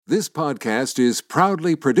This podcast is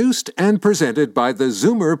proudly produced and presented by the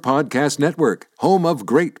Zoomer Podcast Network, home of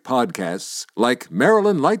great podcasts like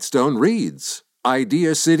Marilyn Lightstone Reads,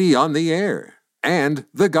 Idea City on the Air, and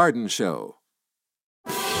The Garden Show.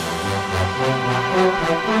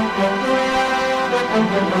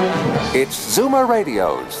 It's Zoomer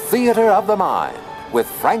Radio's Theater of the Mind with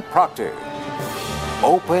Frank Proctor.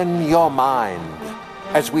 Open your mind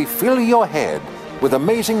as we fill your head with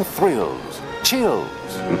amazing thrills, chills,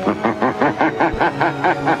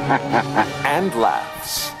 and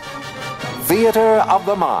laughs. Theater of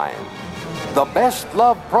the Mind. The best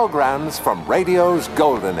love programs from radio's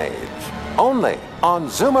golden age. Only on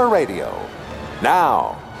Zoomer Radio.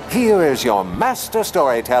 Now, here is your master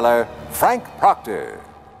storyteller, Frank Proctor.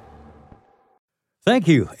 Thank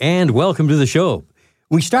you, and welcome to the show.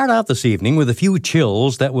 We start out this evening with a few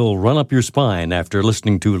chills that will run up your spine after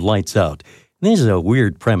listening to Lights Out. This is a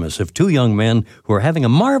weird premise of two young men who are having a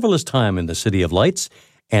marvelous time in the City of Lights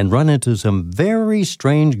and run into some very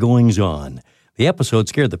strange goings-on. The episode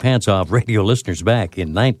scared the pants off radio listeners back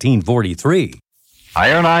in 1943.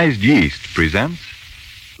 Ironized Yeast presents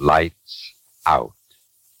Lights Out.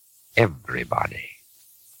 Everybody.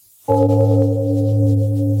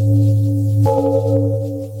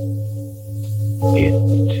 It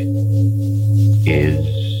is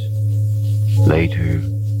later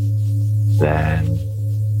than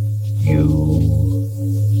you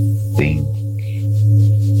think.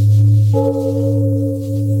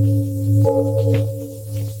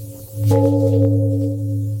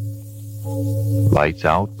 Lights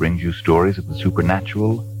Out brings you stories of the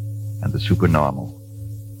supernatural and the supernormal,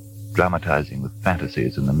 dramatizing the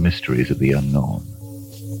fantasies and the mysteries of the unknown.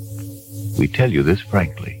 We tell you this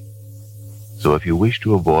frankly, so if you wish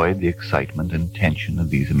to avoid the excitement and tension of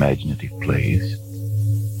these imaginative plays,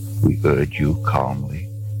 we urge you calmly,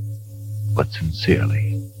 but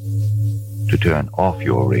sincerely, to turn off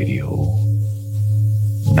your radio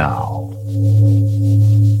now.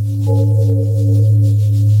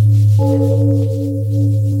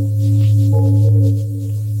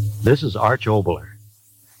 This is Arch Obler.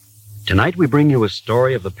 Tonight we bring you a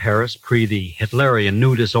story of the Paris pre the Hitlerian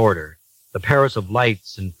new disorder, the Paris of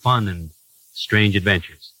lights and fun and strange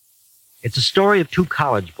adventures. It's a story of two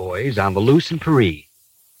college boys on the loose in Paris.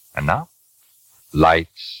 And now,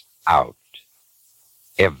 Lights Out.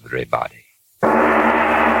 Everybody.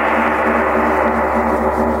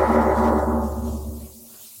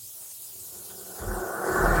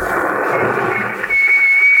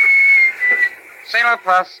 Say no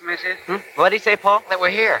plus, monsieur. What did he say, Paul? That we're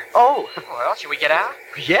here. Oh. Well, should we get out?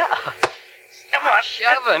 Yeah. Come on,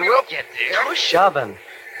 shoving. We'll get there. Who's shoving?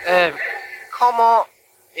 Comment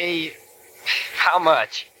et... How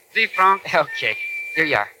much? 10 francs. Okay. Here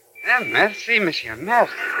you are. Merci, monsieur.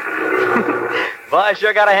 Merci. Well, I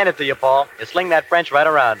sure gotta hand it to you, Paul. You sling that French right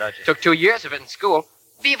around, don't you? Took 2 years of it in school.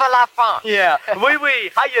 Vive la France. Yeah. Oui,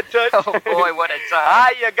 oui. How you touch? Oh, boy, what a time. How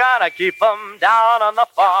you gonna keep them down on the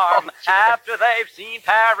farm after they've seen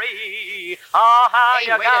Paris? Oh, how Hey,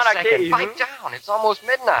 you wait gonna a second. keep... Pipe down. It's almost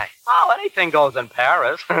midnight. Oh, anything goes in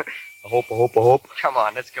Paris. I hope. Come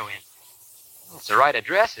on, let's go in. It's the right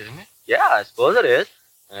address, isn't it? Yeah, I suppose it is.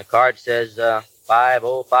 And the card says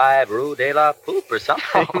 505 Rue de la Poupe or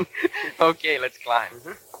something. Okay, let's climb.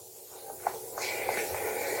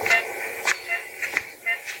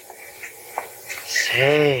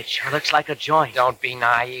 Say, it sure looks like a joint. Don't be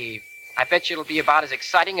naive. I bet you it'll be about as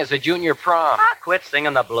exciting as a junior prom. Quit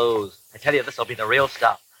singing the blues. I tell you, this'll be the real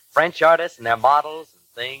stuff. French artists and their models and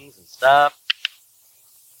things and stuff.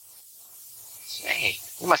 Say,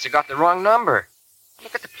 you must have got the wrong number.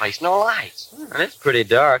 Look at the place, no lights. And it's pretty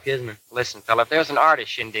dark, isn't it? Listen, fella, if there's an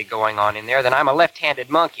artist shindig going on in there, then I'm a left-handed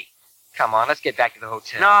monkey. Come on, let's get back to the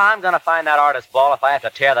hotel. No, I'm gonna find that artist ball if I have to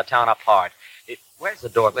tear the town apart. Where's the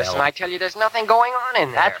doorbell? Listen, I tell you, there's nothing going on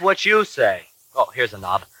in there. That's what you say. Oh, here's a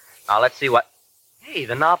knob. Now, let's see what... Hey,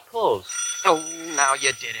 the knob pulls. Oh, now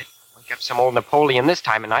you did it. Wake up some old Napoleon this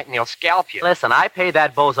time of night and he'll scalp you. Listen, I paid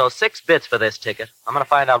that bozo 6 bits for this ticket. I'm gonna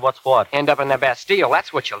find out what's what. End up in the Bastille,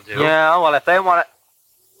 that's what you'll do. Yeah, well, if they want to...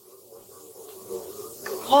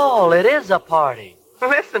 Paul, it is a party.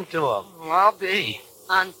 Listen to him. Well, I'll be.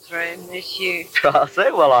 Entree, monsieur. I'll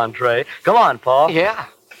say, well, entree. Come on, Paul. Yeah.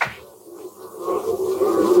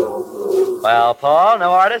 Well, Paul,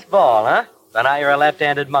 no artist ball, huh? So now you're a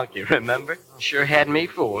left-handed monkey, remember? Sure had me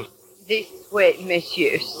fooled. This way,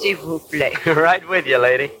 monsieur, s'il vous plaît. Right with you,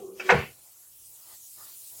 lady.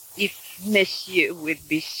 If monsieur would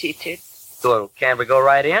be seated. So, can we go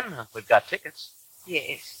right in? We've got tickets.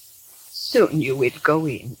 Yes. Soon you will go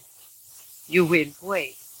in. You will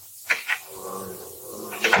wait.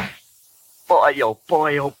 Boy, oh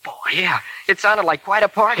boy, oh boy. Yeah, it sounded like quite a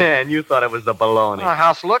party. And you thought it was the bologna. The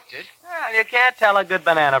house looked it. Well, you can't tell a good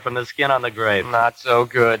banana from the skin on the grape. Not so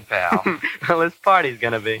good, pal. Well, this party's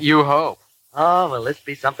gonna be. You hope. Oh, well, this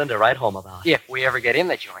be something to write home about. If we ever get in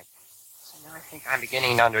the joint. So now I think I'm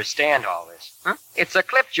beginning to understand all this. Huh? It's a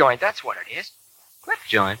clip joint, that's what it is. Clip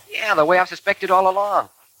joint? Yeah, the way I've suspected all along.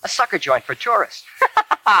 A sucker joint for tourists.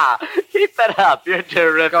 Keep it up. You're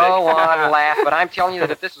terrific. Go on, laugh, but I'm telling you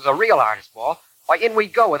that if this was a real artist ball, why, in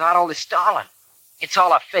we'd go without all this stalling. It's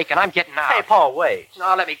all a fake, and I'm getting out. Hey, Paul, wait.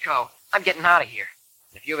 No, let me go. I'm getting out of here.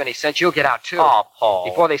 If you have any sense, you'll get out, too. Oh, Paul.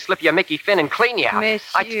 Before they slip you a Mickey Finn and clean you out.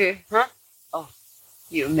 Monsieur. Huh? Oh.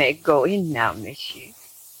 You may go in now, monsieur.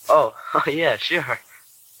 Oh, yeah, sure.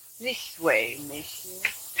 This way, monsieur.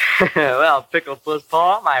 Well, Pickle Puss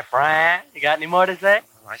Paul, my friend, you got any more to say?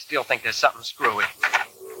 I still think there's something screwy.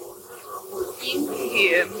 In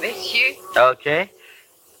here, monsieur. Okay.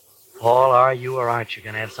 Paul, are you or aren't you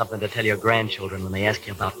going to have something to tell your grandchildren when they ask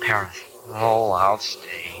you about Paris? Oh, I'll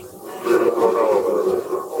stay.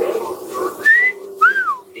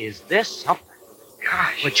 Is this something?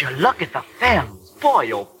 Gosh. Would you look at the films?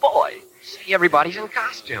 Boy, oh boy. See, everybody's in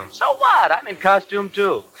costume. So what? I'm in costume,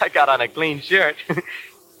 too. I got on a clean shirt.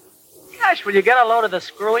 Gosh, will you get a load of the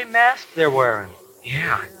screwy masks they're wearing?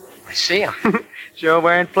 Yeah, I see them. Sure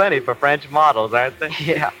wearing plenty for French models, aren't they?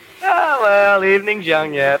 Yeah. Oh, well, evening's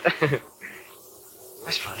young yet.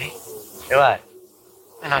 That's funny. What?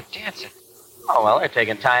 They're not dancing. Oh, well, they're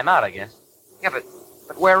taking time out, I guess. Yeah, but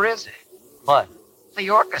where is it? What?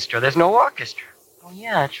 The orchestra. There's no orchestra. Oh,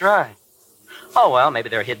 yeah, that's right. Oh, well, maybe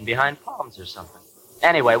they're hidden behind palms or something.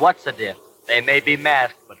 Anyway, what's the diff? They may be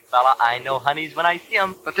masked, but, fella, I know honeys when I see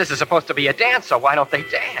them. But this is supposed to be a dance, so why don't they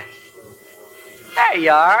dance? There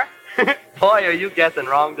you are. Boy, are you guessing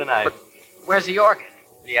wrong tonight. But where's the organ?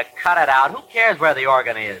 You cut it out. Who cares where the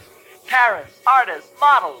organ is? Paris, artists,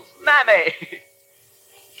 models, mammy.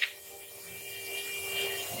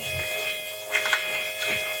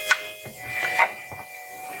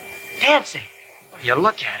 Dancing. You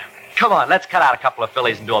look at them. Come on, let's cut out a couple of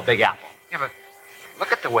fillies and do a big apple. Yeah, but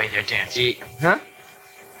look at the way they're dancing. Huh?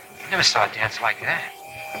 I never saw a dance like that.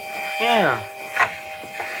 Yeah.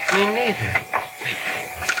 Me neither.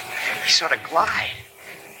 They sort of glide.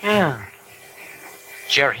 Yeah.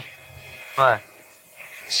 Jerry, What?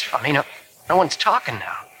 it's funny. No one's talking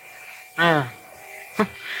now. Yeah. They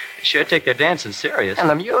sure take their dancing serious. And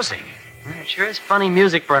the music. It sure is funny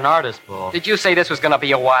music for an artist ball. Did you say this was going to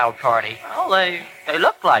be a wild party? Well, they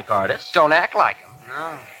look like artists. Don't act like them.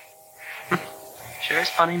 No. Sure is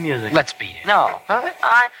funny music. Let's beat it. No. Huh?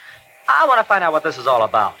 I want to find out what this is all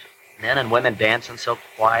about. Men and women dancing so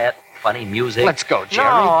quiet, funny music. Let's go, Jerry.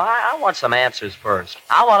 No, I want some answers first.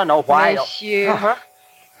 I want to know why. Monsieur, Uh-huh.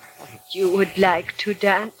 you would like to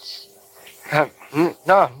dance?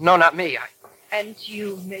 No, not me. And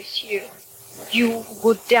you, monsieur, you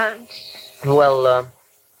would dance? Well,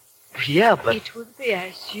 yeah, but... It would be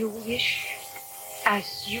as you wish.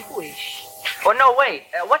 As you wish. Oh, no, wait.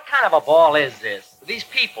 What kind of a ball is this? These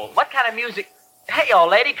people, what kind of music... Hey, old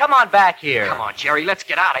lady, come on back here. Come on, Jerry, let's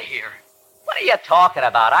get out of here. What are you talking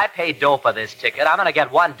about? I paid dough for this ticket. I'm going to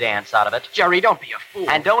get one dance out of it. Jerry, don't be a fool.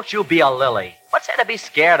 And don't you be a lily. What's there to be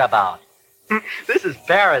scared about? This is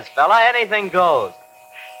Paris, fella. Anything goes.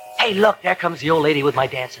 Hey, look, there comes the old lady with my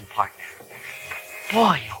dancing partner.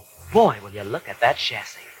 Boy, oh boy, will you look at that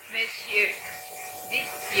chassis. Monsieur,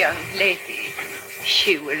 this young lady,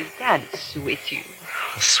 she will dance with you.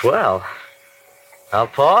 Swell. Well,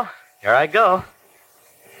 Paul, here I go.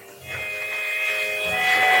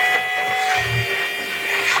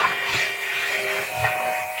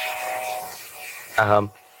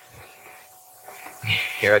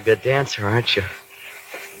 You're a good dancer, aren't you?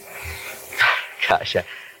 Gosh,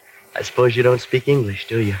 I suppose you don't speak English,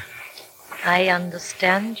 do you? I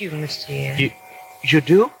understand you, monsieur. You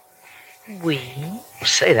do? Oui.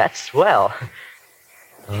 Say, that's swell.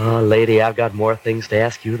 Oh, lady, I've got more things to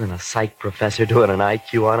ask you than a psych professor doing an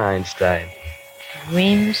IQ on Einstein.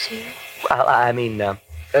 Oui, monsieur. Well, I mean,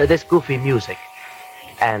 this goofy music.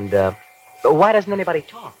 And, why doesn't anybody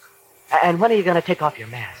talk? And when are you going to take off your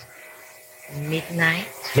mask? Midnight?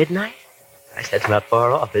 Midnight? I said it's not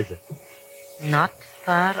far off, is it? Not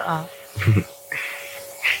far off.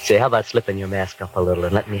 Say, how about slipping your mask up a little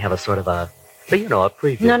and letting me have a sort of a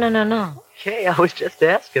preview? No. Okay, I was just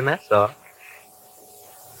asking, that's all.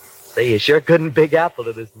 Say, you sure couldn't Big Apple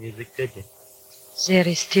to this music, could you? There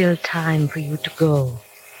is still time for you to go.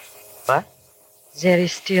 What? There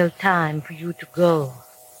is still time for you to go.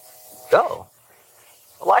 Go?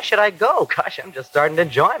 Why should I go? Gosh, I'm just starting to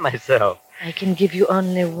enjoy myself. I can give you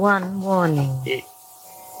only one warning.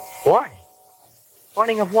 Warning?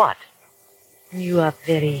 Warning of what? You are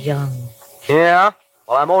very young. Yeah?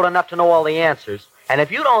 Well, I'm old enough to know all the answers. And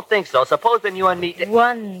if you don't think so, suppose then you and me...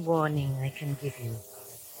 One warning I can give you.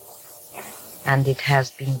 And it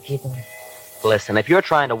has been given. Listen, if you're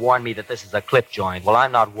trying to warn me that this is a clip joint, well,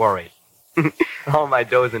 I'm not worried. All my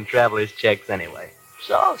dough's in traveler's checks anyway.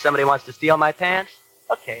 So, if somebody wants to steal my pants,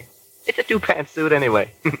 okay. It's a two-pants suit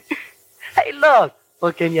anyway. Hey, look!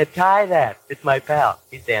 Well, can you tie that? It's my pal.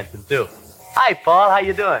 He's dancing, too. Hi, Paul. How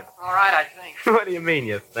you doing? All right, I think. What do you mean,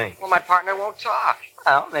 you think? Well, my partner won't talk.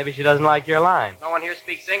 Well, maybe she doesn't like your line. No one here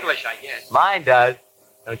speaks English, I guess. Mine does.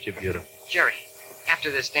 Don't you, beautiful? Jerry,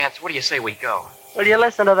 after this dance, what do you say we go? Will you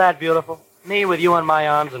listen to that, beautiful? Me with you in my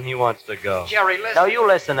arms and he wants to go. Jerry, listen. No, you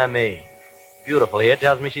listen to me. Beautiful here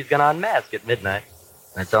tells me she's going to unmask at midnight.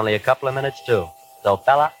 And it's only a couple of minutes, too. So,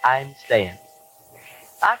 fella, I'm staying.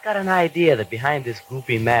 I've got an idea that behind this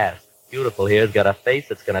goofy mask, Beautiful here's got a face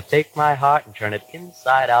that's going to take my heart and turn it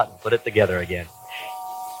inside out and put it together again.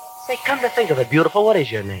 Say, come to think of it, Beautiful, what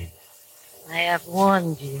is your name? I have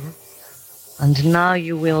warned you, and now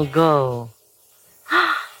you will go.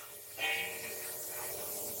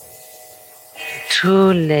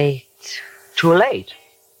 Too late. Too late?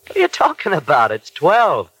 What are you talking about? It's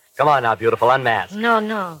 12. Come on now, Beautiful, unmask. No.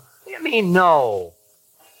 What do you mean, no?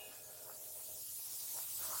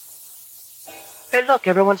 Hey, look,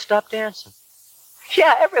 everyone stopped dancing.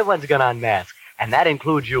 Yeah, everyone's going to unmask. And that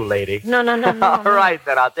includes you, lady. No. All right,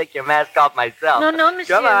 then, I'll take your mask off myself. No,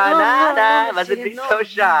 monsieur. Come on, No, mustn't monsieur, be no. so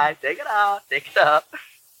shy. Take it out. Take it up.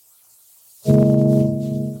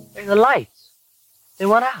 Hey, the lights. They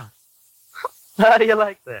went out. How do you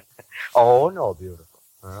like that? Oh, no, Beautiful.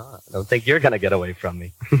 I don't think you're going to get away from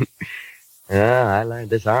me. Yeah, I learned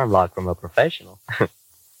this arm lock from a professional.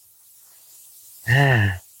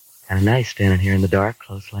 Kind of nice standing here in the dark,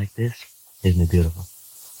 close like this. Isn't it beautiful?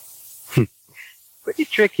 Pretty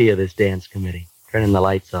tricky of this dance committee. Turning the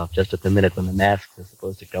lights off just at the minute when the masks are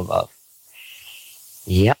supposed to come off.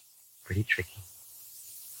 Yep, pretty tricky.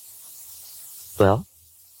 Well,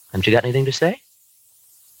 haven't you got anything to say?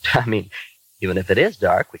 I mean, even if it is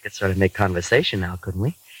dark, we could sort of make conversation now, couldn't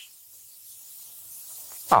we?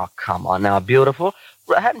 Oh, come on now, Beautiful.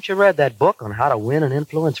 Haven't you read that book on how to win and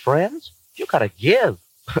influence friends? You gotta give,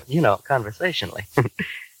 conversationally.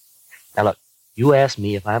 Now look, you ask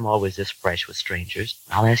me if I'm always this fresh with strangers.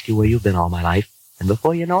 I'll ask you where you've been all my life. And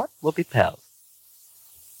before you know it, we'll be pals.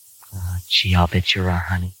 Oh, gee, I'll bet you are,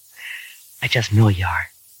 honey. I just know you are.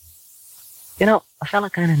 You know, a fella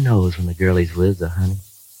kind of knows when the girl he's with is a honey.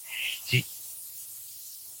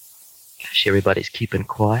 Gosh, everybody's keeping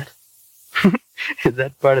quiet. Is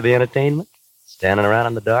that part of the entertainment? Standing around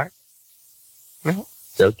in the dark? Well,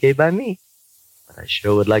 it's okay by me. But I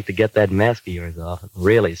sure would like to get that mask of yours off and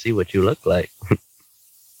really see what you look like.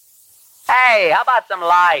 Hey, how about some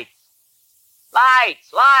lights?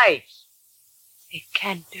 Lights! A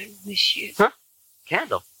candle, monsieur. Huh?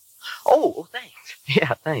 Candle? Oh, thanks.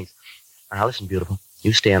 Yeah, thanks. Now, listen, Beautiful.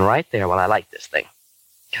 You stand right there while I light this thing.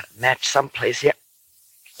 Got a match someplace here.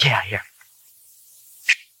 Yeah, here.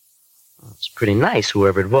 Well, it's pretty nice,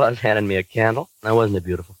 whoever it was, handed me a candle. Now, wasn't it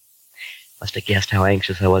beautiful? Must have guessed how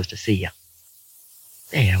anxious I was to see you.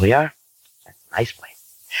 There we are. That's a nice place.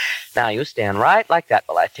 Now, you stand right like that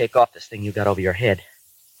while I take off this thing you got over your head.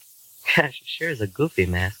 Gosh, it sure is a goofy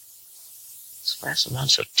mask. It's fastened on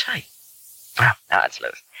so tight. Well, now it's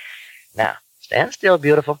loose. Now, stand still,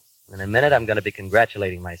 Beautiful. In a minute, I'm going to be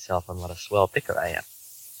congratulating myself on what a swell picker I am.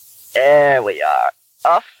 There we are.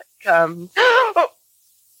 Off it comes. Oh!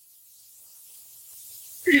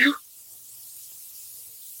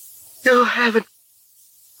 You haven't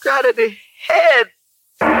got any head.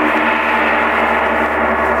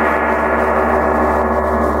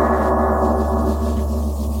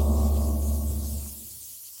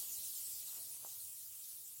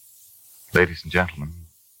 Ladies and gentlemen,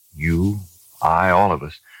 you, I, all of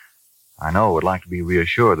us, I know would like to be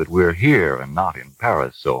reassured that we're here and not in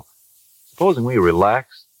Paris, so supposing we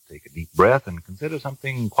relax, take a deep breath, and consider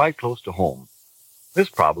something quite close to home. This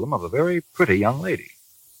problem of a very pretty young lady.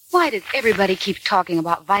 Why does everybody keep talking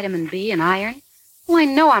about vitamin B and iron? Oh, I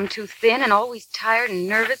know I'm too thin and always tired and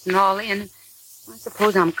nervous and all in. I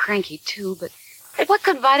suppose I'm cranky, too, but what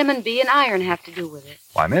could vitamin B and iron have to do with it?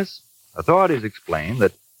 Why, miss, authorities explain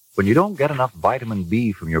that when you don't get enough vitamin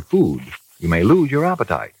B from your food, you may lose your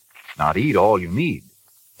appetite, not eat all you need,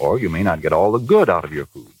 or you may not get all the good out of your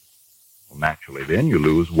food. Well, naturally, then, you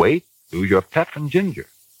lose weight, lose your pep and ginger.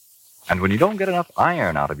 And when you don't get enough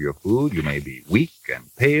iron out of your food, you may be weak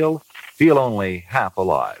and pale, feel only half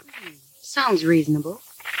alive. Sounds reasonable.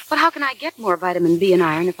 But how can I get more vitamin B and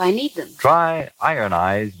iron if I need them? Try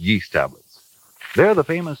ironized yeast tablets. They're the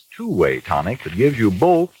famous two-way tonic that gives you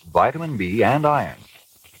both vitamin B and iron.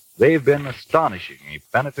 They've been astonishingly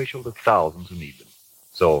beneficial to thousands who need them.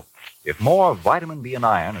 So, if more vitamin B and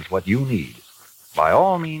iron is what you need, by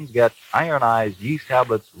all means get ironized yeast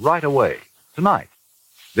tablets right away, tonight.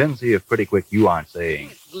 Then see if pretty quick you aren't saying,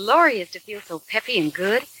 It's glorious to feel so peppy and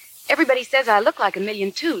good. Everybody says I look like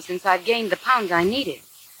 1,000,000 too since I've gained the pounds I needed.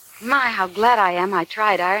 My, how glad I am I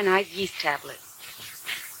tried ironized yeast tablets.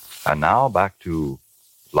 And now back to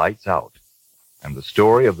Lights Out and the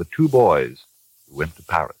story of the two boys who went to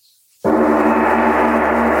Paris.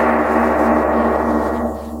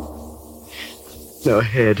 No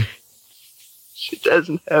head. She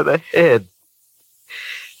doesn't have a head.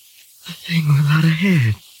 A thing without a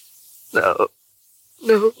head. No.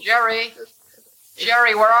 No. Jerry!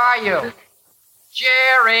 Jerry, where are you?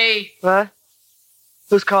 Jerry! What?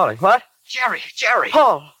 Who's calling? What? Jerry!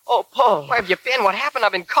 Paul! Oh, Paul! Where have you been? What happened?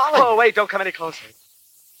 I've been calling. Oh, wait, don't come any closer.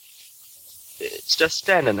 It's just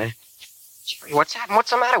standing there. Jerry, what's happened? What's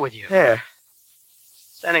the matter with you? There.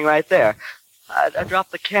 Standing right there. I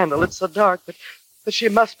dropped the candle. It's so dark, but she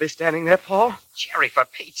must be standing there, Paul. Jerry, for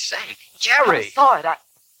Pete's sake. Jerry! I saw it.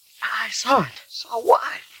 I saw it. So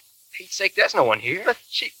what? Pete's sake, there's no one here. But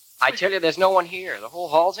she... I tell you, there's no one here. The whole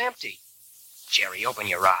hall's empty. Jerry, open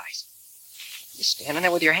your eyes. You're standing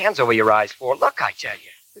there with your hands over your eyes for. Look, I tell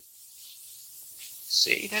you.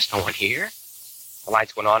 See, there's no one here. The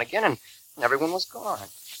lights went on again, and everyone was gone.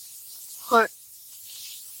 What?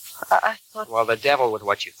 I thought... Well, the devil with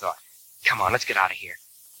what you thought. Come on, let's get out of here.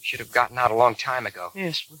 We should have gotten out a long time ago.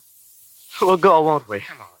 Yes, we'll go, won't we?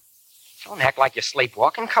 Come on. Don't act like you're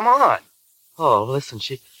sleepwalking. Come on. Oh, listen,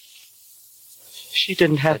 she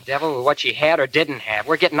didn't have... The devil with what she had or didn't have.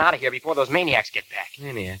 We're getting out of here before those maniacs get back.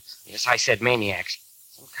 Maniacs? Yes, I said maniacs.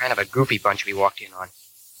 Some kind of a goofy bunch we walked in on.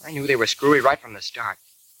 I knew they were screwy right from the start.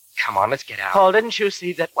 Come on, let's get out. Paul, didn't you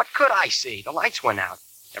see that... What could I see? The lights went out.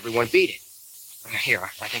 Everyone beat it. Here,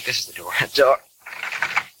 I think this is the door. Door.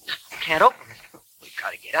 Can't open it. We've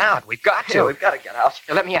got to get out. We've got to. Yeah, we've got to get out.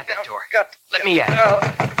 Here, let me at that door. Let me at it.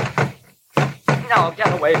 No,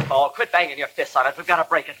 get away, Paul. Quit banging your fists on it. We've got to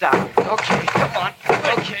break it down. Okay, come on.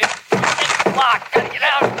 Okay. It's locked. Gotta get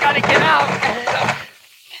out. Gotta get out.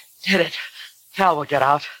 Did it. Now we'll get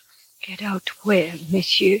out. Get out where,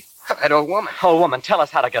 monsieur? That old woman. Oh, woman, tell us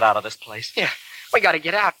how to get out of this place. Yeah, we got to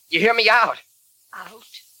get out. You hear me out? Out?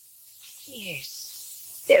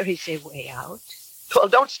 Yes. There is a way out. Well,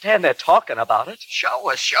 don't stand there talking about it.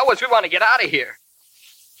 Show us. We want to get out of here.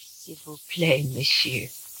 S'il vous plaît, monsieur.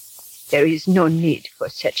 There is no need for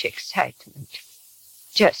such excitement.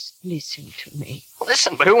 Just listen to me.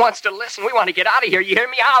 Listen, but who wants to listen? We want to get out of here. You hear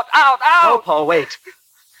me? Out. No, Paul, wait.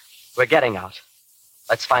 We're getting out.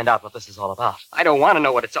 Let's find out what this is all about. I don't want to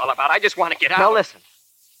know what it's all about. I just want to get out. Now, listen.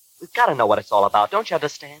 We've got to know what it's all about. Don't you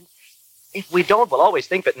understand? If we don't, we'll always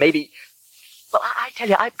think that maybe... Well, I tell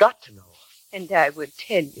you, I've got to know. And I would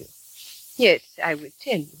tell you. Yes, I would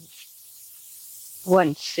tell you.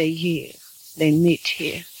 Once a year, they meet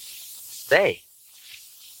here. They?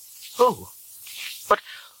 Who? But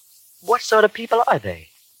what sort of people are they?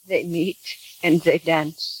 They meet and they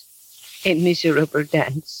dance. A miserable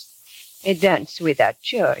dance. A dance without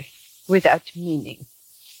joy, without meaning.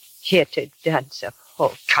 Yet a dance of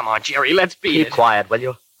hope. Come on, Jerry, let's beat it. Keep quiet, will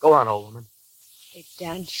you? Go on, old woman. A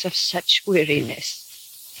dance of such weariness.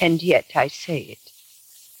 And yet I say it.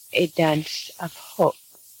 A dance of hope.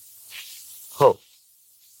 Hope?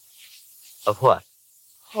 Of what?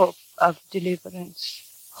 Hope of deliverance.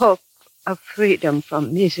 Hope of freedom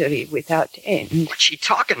from misery without end. What's she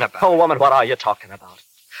talking about? Oh, woman, what are you talking about?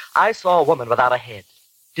 I saw a woman without a head.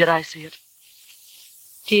 Did I see it?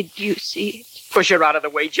 Did you see it? Push her out of the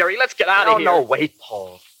way, Jerry. Let's get out of here. No, wait,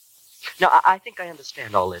 Paul. Now, I think I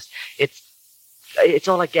understand all this. It's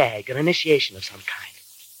all a gag, an initiation of some kind.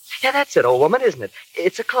 Yeah, that's it, old woman, isn't it?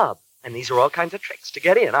 It's a club, and these are all kinds of tricks to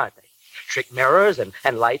get in, aren't they? Trick mirrors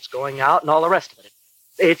and lights going out and all the rest of it.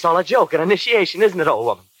 It's all a joke, an initiation, isn't it, old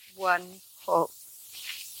woman? One hope.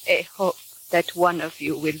 A hope that one of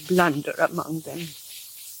you will blunder among them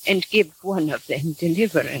and give one of them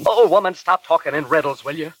deliverance. Oh, woman, stop talking in riddles,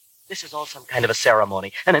 will you? This is all some kind of a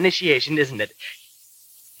ceremony, an initiation, isn't it?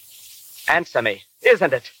 Answer me,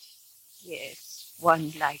 isn't it? Yes,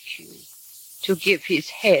 one like you. To give his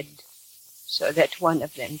head so that one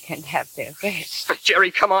of them can have their rest.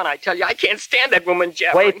 Jerry, come on, I tell you. I can't stand that woman,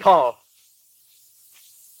 Jeff. Wait, Paul.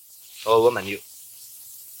 Oh, woman, you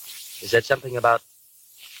said something about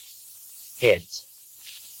heads.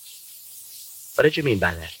 What did you mean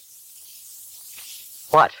by that?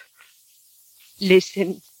 What?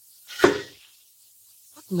 Listen.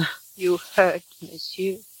 You heard,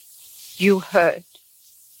 monsieur. You heard.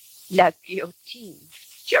 La guillotine.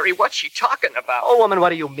 Jerry, what's she talking about? Oh, woman, what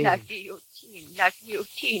do you mean? La guillotine. La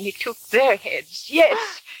guillotine. It took their heads.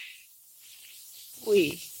 Yes.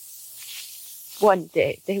 One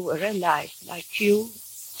day they were alive like you,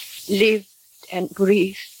 lived and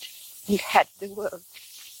breathed and had the world.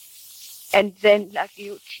 And then La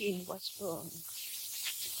Guillotine was born.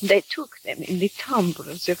 They took them in the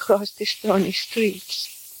tumbrils across the stony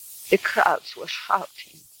streets. The crowds were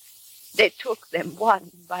shouting. They took them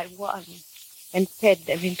one by one and fed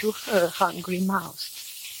them into her hungry mouth.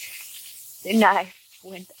 The knife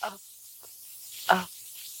went up, up,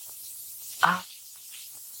 up.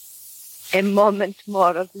 A moment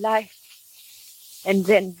more of life, and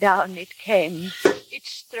then down it came. It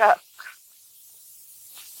struck,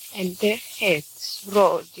 and their heads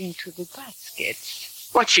rolled into the baskets.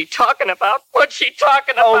 What's she talking about? What's she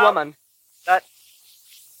talking about? Oh, woman, that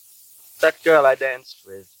girl I danced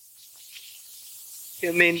with.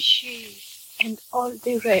 You mean she and all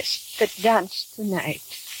the rest that danced tonight?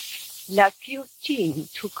 La Guillotine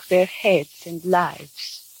took their heads and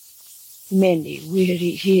lives. Many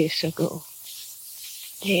weary years ago.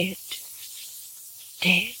 Dead.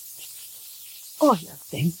 Dead. All of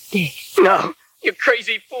them dead. No, you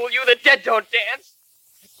crazy fool. You, the dead, don't dance.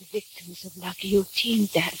 But the victims of La Guillotine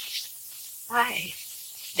dance. Aye.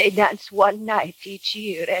 They dance one night each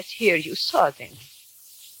year, as here you saw them.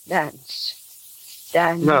 Dance.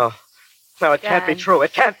 Dance. No, it can't be true.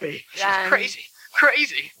 It can't be. She's crazy.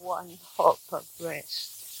 Crazy. One hope of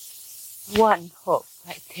rest. One hope,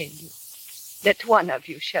 I tell you. That one of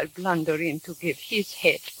you shall blunder in to give his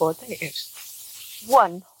head for theirs.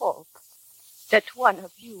 One hope that one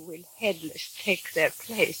of you will headless take their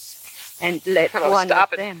place and let one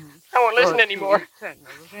of them I won't listen anymore. Eternal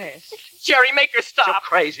rest. Jerry, make her stop. You're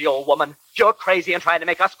crazy, old woman. You're crazy and trying to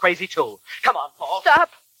make us crazy, too. Come on, Paul.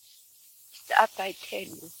 Stop. Stop, I tell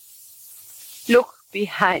you. Look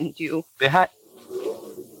behind you. Behind?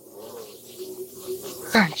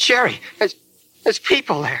 Jerry, there's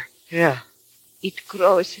people there. Yeah. It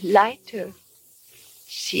grows lighter.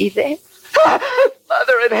 See them?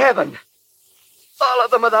 Mother in heaven. All of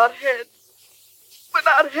them without heads.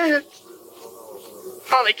 Without heads.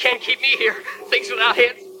 Oh, they can't keep me here. Things without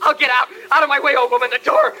heads. I'll get out. Out of my way, old woman. The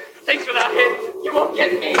door. Things without heads. You won't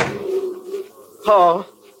get me. Paul.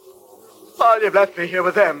 Paul, you've left me here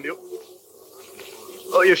with them.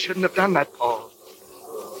 Oh, you shouldn't have done that, Paul.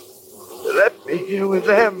 You left me here with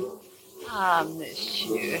them. Ah,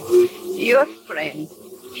 monsieur, your friend,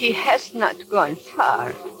 he has not gone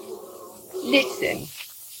far. Listen.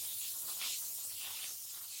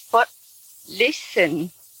 What?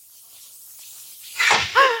 Listen.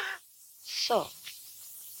 So,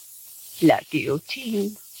 La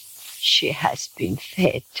Guillotine, she has been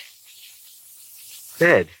fed.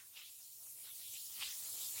 Fed?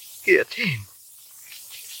 Guillotine?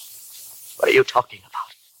 What are you talking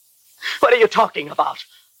about? What are you talking about?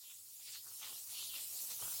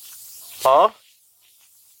 Paul?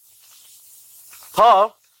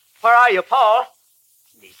 Paul? Where are you, Paul?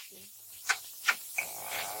 Listen.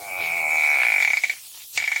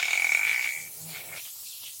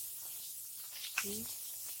 See?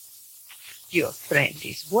 Your friend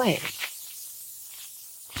is well.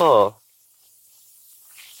 Paul.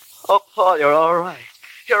 Oh, Paul, you're all right.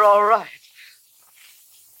 You're all right.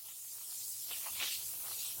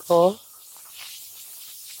 Paul?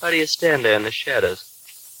 Why do you stand there in the shadows?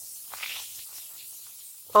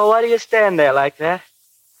 Oh, why do you stand there like that?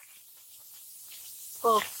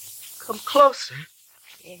 Oh, come closer.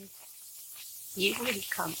 Yes, he will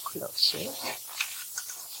come closer.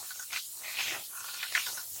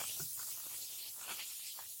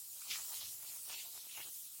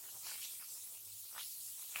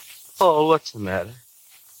 Paul, what's the matter?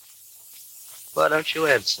 Why don't you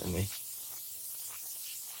answer me?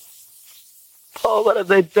 Paul, what have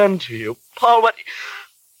they done to you? Paul, what...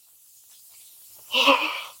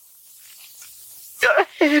 Your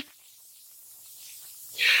head.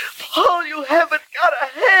 Paul, you haven't got a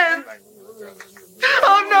head.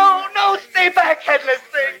 Oh, no, stay back, headless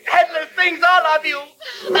things. Headless things, all of you.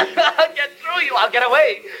 I'll get through you. I'll get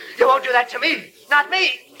away. You won't do that to me. Not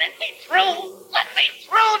me. Let me through. Let me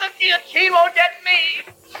through. The guillotine won't get me.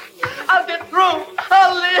 I'll get through.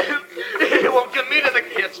 I'll live. You won't get me to the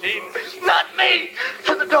guillotine. Not me.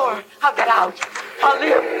 To the door. I'll get out. I'll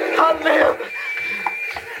live. I'll live.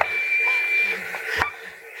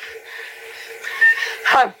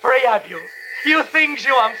 I'm free of you. You things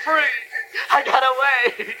you, I'm free. I got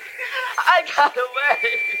away. I got away.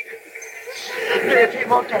 Guillotine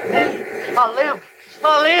won't get me. I'll live.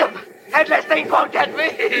 I'll live. Headless things won't get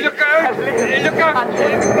me. Look out! Look out!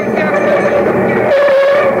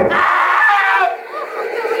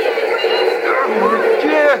 Oh,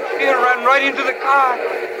 dear. He ran right into the car.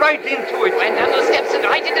 Right into it. Went down the steps and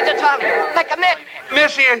right into the trolley. Like a madman.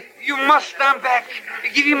 Monsieur, you must stand back.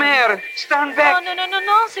 Give him air. Stand back.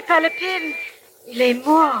 Non, c'est pas la peine. Il est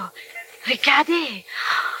mort. Regardez.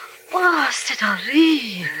 Oh, c'est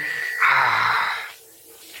horrible.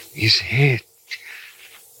 His head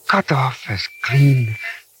cut off as clean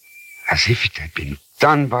as if it had been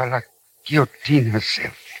done by la guillotine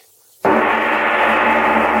herself.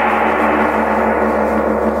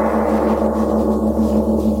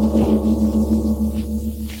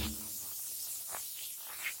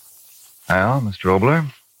 Well, Mr.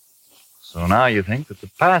 Obler, so now you think that the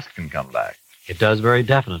past can come back. It does very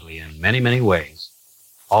definitely in many, many ways.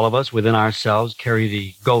 All of us within ourselves carry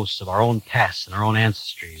the ghosts of our own past and our own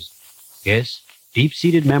ancestries. Yes,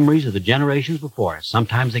 deep-seated memories of the generations before us.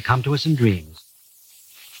 Sometimes they come to us in dreams.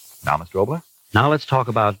 Now, Mr. Obler? Now let's talk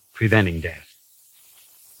about preventing death.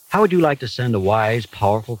 How would you like to send a wise,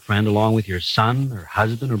 powerful friend along with your son or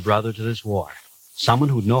husband or brother to this war? Someone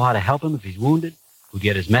who'd know how to help him if he's wounded, who'd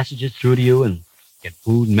get his messages through to you and get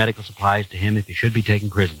food and medical supplies to him if he should be taken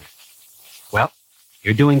prisoner. Well,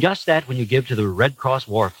 you're doing just that when you give to the Red Cross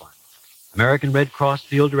War Fund. American Red Cross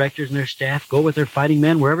field directors and their staff go with their fighting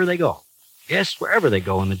men wherever they go. Yes, wherever they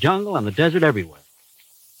go, in the jungle, on the desert, everywhere.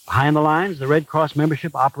 Behind the lines, the Red Cross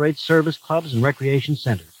membership operates service clubs and recreation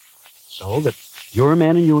centers so that your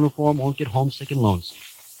man in uniform won't get homesick and lonesome.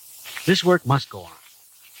 This work must go on.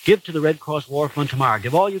 Give to the Red Cross War Fund tomorrow.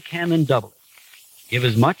 Give all you can, then double it. Give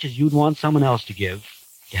as much as you'd want someone else to give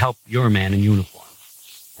to help your man in uniform.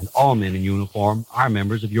 And all men in uniform are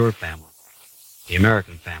members of your family, the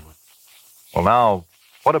American family. Well, now,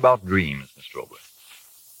 what about dreams, Mr. Obler?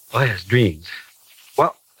 Oh, yes, dreams.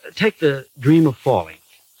 Well, take the dream of falling.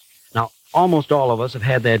 Now, almost all of us have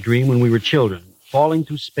had that dream when we were children, falling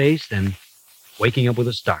through space, then waking up with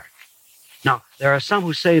a start. Now, there are some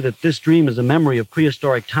who say that this dream is a memory of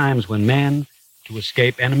prehistoric times when man, to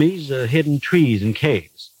escape enemies, hid in trees and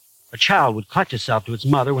caves. A child would clutch itself to its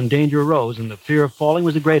mother when danger arose, and the fear of falling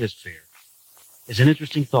was the greatest fear. It's an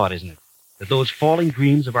interesting thought, isn't it? That those falling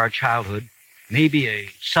dreams of our childhood may be a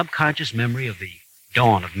subconscious memory of the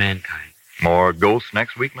dawn of mankind. More ghosts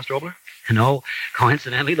next week, Mr. Obler? No,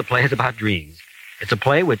 coincidentally, the play is about dreams. It's a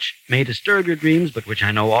play which may disturb your dreams, but which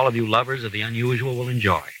I know all of you lovers of the unusual will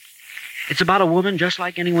enjoy. It's about a woman just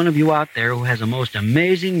like any one of you out there who has a most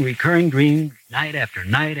amazing recurring dream night after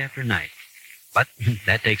night after night. But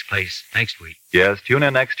that takes place next week. Yes, tune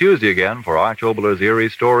in next Tuesday again for Arch Obler's eerie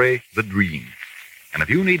story, The Dream. And if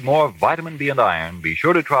you need more vitamin B and iron, be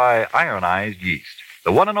sure to try ironized yeast.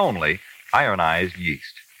 The one and only ironized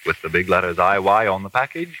yeast, with the big letters IY on the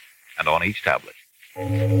package and on each tablet.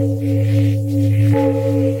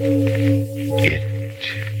 It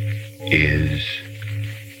is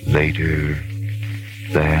later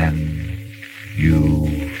than you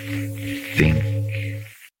think.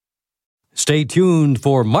 Stay tuned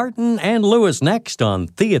for Martin and Lewis next on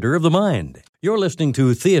Theater of the Mind. You're listening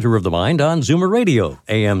to Theater of the Mind on Zoomer Radio,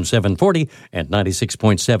 AM 740 and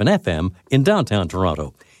 96.7 FM in downtown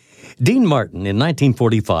Toronto. Dean Martin, in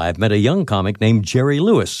 1945, met a young comic named Jerry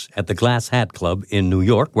Lewis at the Glass Hat Club in New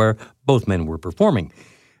York, where both men were performing.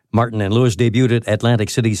 Martin and Lewis debuted at Atlantic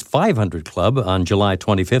City's 500 Club on July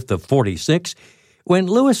 25th of 46, when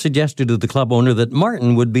Lewis suggested to the club owner that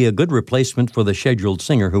Martin would be a good replacement for the scheduled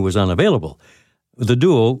singer who was unavailable. The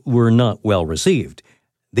duo were not well received.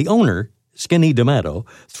 The owner, Skinny D'Amato,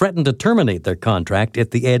 threatened to terminate their contract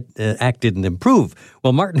if the act didn't improve.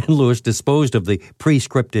 Well, Martin and Lewis disposed of the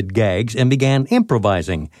pre-scripted gags and began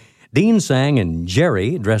improvising. Dean sang, and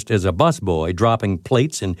Jerry, dressed as a busboy, dropping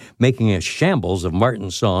plates and making a shambles of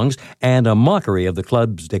Martin's songs and a mockery of the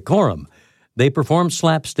club's decorum. They performed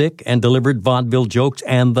slapstick and delivered vaudeville jokes,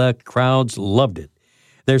 and the crowds loved it.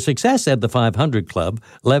 Their success at the 500 Club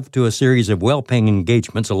led to a series of well-paying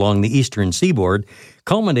engagements along the eastern seaboard,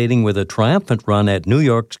 culminating with a triumphant run at New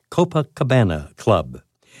York's Copacabana Club.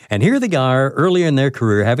 And here they are, earlier in their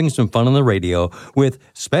career, having some fun on the radio with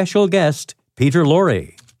special guest Peter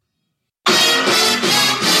Lorre.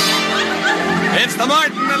 It's the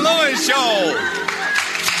Martin and Lewis Show.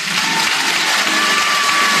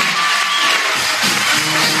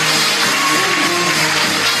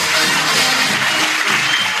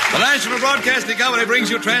 The National Broadcasting Company brings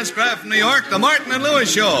you transcribed from New York, the Martin and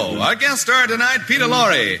Lewis Show. Our guest star tonight, Peter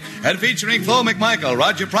Lorre, and featuring Flo McMichael,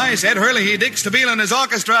 Roger Price, Ed Hurley, Dick Stabile and his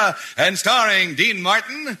orchestra, and starring Dean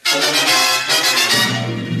Martin.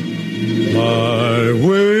 My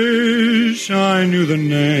way wish I knew the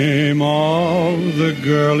name of the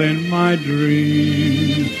girl in my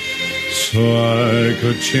dream, so I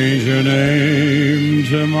could change her name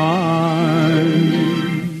to mine.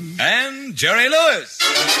 And Jerry Lewis.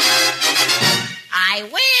 I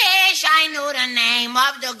wish I knew the name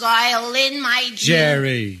of the girl in my dream.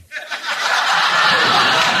 Jerry.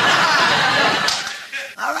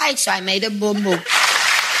 All right, so I made a boo-boo.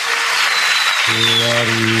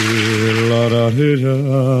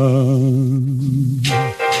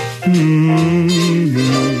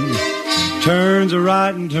 Turns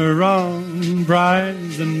right into wrong, bright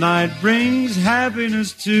as the night, brings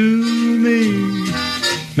happiness to me.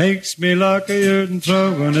 Makes me luckier than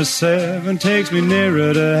throwing a 7, takes me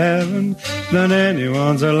nearer to heaven than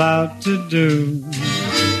anyone's allowed to do.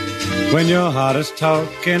 When your heart is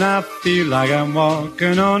talking, I feel like I'm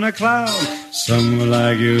walking on a cloud. Someone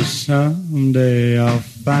like you someday I'll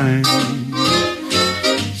find.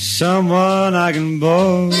 Someone I can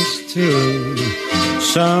boast to.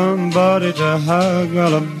 Somebody to hug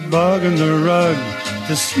while a bug in the rug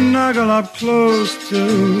to snuggle up close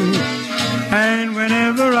to. And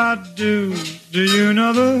whenever I do you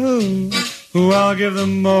know the who I'll give the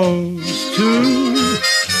most to?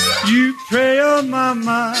 You pray on my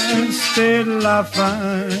mind, stay till I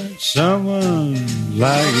find someone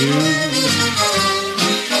like you.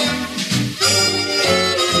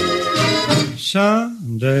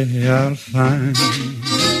 Someday I'll find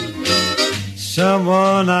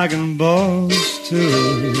someone I can boast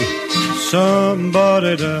to,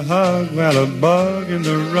 somebody to hug while a bug in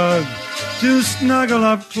the rug to snuggle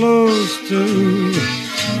up close to.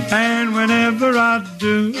 And whenever I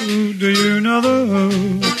do you know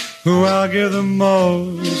the who I'll give the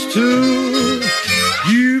most to?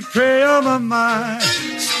 You pray on my mind,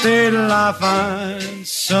 stay till I find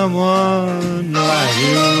someone like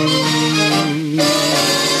you.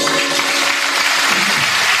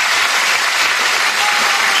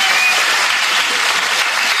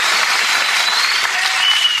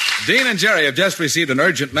 Dean and Jerry have just received an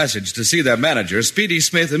urgent message to see their manager, Speedy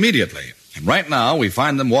Smith, immediately. And right now, we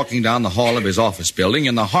find them walking down the hall of his office building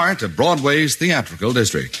in the heart of Broadway's theatrical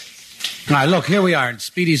district. All right, look, here we are at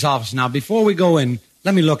Speedy's office. Now, before we go in,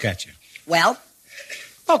 let me look at you. Well?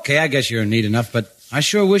 Okay, I guess you're neat enough, but I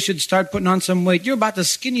sure wish you'd start putting on some weight. You're about the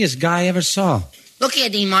skinniest guy I ever saw. Look here,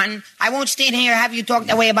 Dean Martin. I won't stand here and have you talk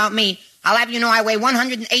that way about me. I'll have you know I weigh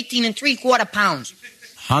 118 3/4 pounds.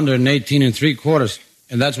 118 3/4.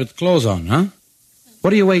 And that's with clothes on, huh? What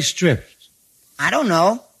do you weigh stripped? I don't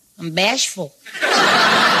know. I'm bashful.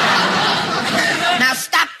 Now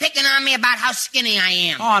stop picking on me about how skinny I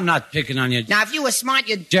am. Oh, I'm not picking on you. Now, if you were smart,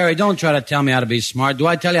 you'd... Jerry, don't try to tell me how to be smart. Do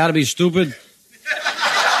I tell you how to be stupid?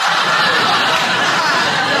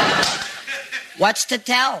 What's to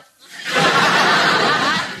tell?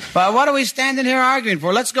 But what are we standing here arguing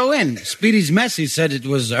for? Let's go in. Speedy's message said it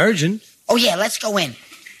was urgent. Oh, yeah, let's go in.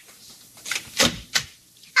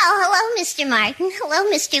 Oh, hello, Mr. Martin. Hello,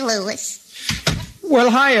 Mr. Lewis. Well,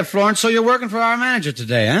 hiya, Florence. So you're working for our manager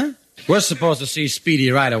today, huh? We're supposed to see Speedy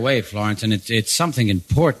right away, Florence, and it's something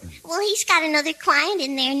important. Well, he's got another client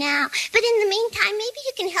in there now. But in the meantime, maybe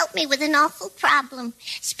you can help me with an awful problem.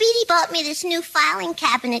 Speedy bought me this new filing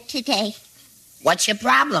cabinet today. What's your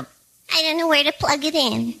problem? I don't know where to plug it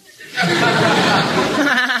in.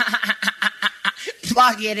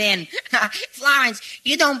 Plug it in. Florence,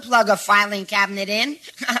 you don't plug a filing cabinet in.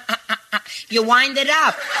 You wind it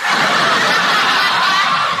up.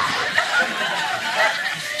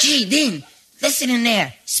 Gee, Dean, listen in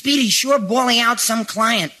there. Speedy's sure bawling out some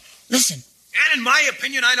client. Listen. And in my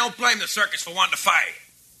opinion, I don't blame the circus for wanting to fire you.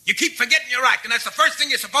 You keep forgetting your act, and that's the first thing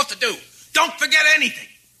you're supposed to do. Don't forget anything.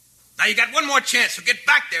 Now, you got one more chance, so get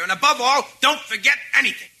back there, and above all, don't forget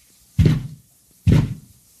anything.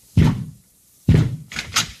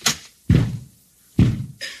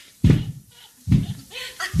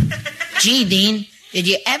 Gee, Dean, did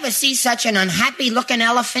you ever see such an unhappy-looking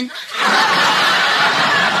elephant?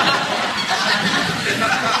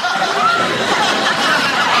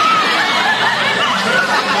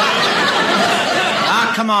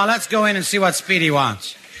 Come on, let's go in and see what Speedy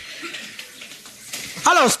wants.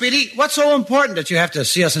 Hello, Speedy. What's so important that you have to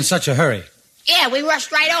see us in such a hurry? Yeah, we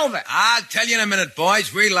rushed right over. I'll tell you in a minute,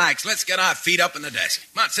 boys. Relax. Let's get our feet up in the desk.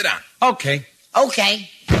 Come on, sit down. Okay.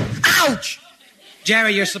 Okay. Ouch!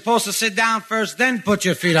 Jerry, you're supposed to sit down first, then put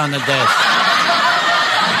your feet on the desk.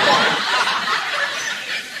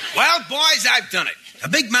 Well, boys, I've done it. A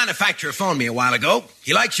big manufacturer phoned me a while ago.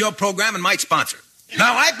 He likes your program and might sponsor it.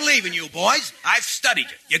 Now, I believe in you, boys. I've studied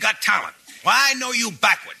you. You got talent. Well, I know you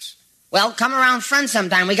backwards. Well, come around front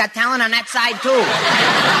sometime. We got talent on that side, too.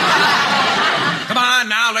 Come on. on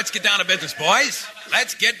now. Let's get down to business, boys.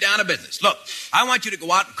 Let's get down to business. Look, I want you to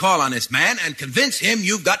go out and call on this man and convince him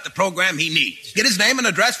you've got the program he needs. Get his name and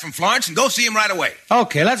address from Florence and go see him right away.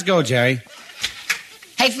 Okay, let's go, Jerry.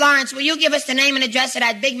 Hey, Florence, will you give us the name and address of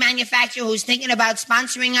that big manufacturer who's thinking about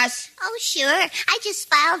sponsoring us? Oh, sure. I just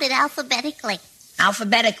filed it alphabetically.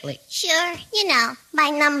 Alphabetically? Sure. You know, by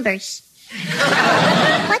numbers.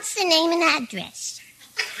 What's the name and address?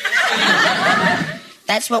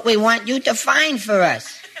 That's what we want you to find for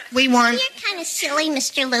us. We want... You're kind of silly,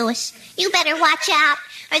 Mr. Lewis. You better watch out,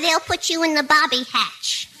 or they'll put you in the Bobby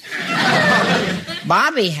Hatch.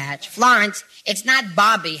 Bobby Hatch? Florence, it's not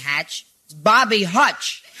Bobby Hatch. It's Bobby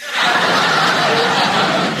Hutch.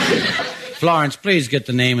 Florence, please get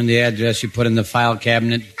the name and the address you put in the file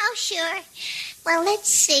cabinet. Oh, sure. Well, let's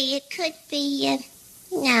see. It could be,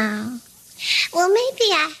 no. Well, maybe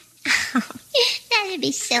that'd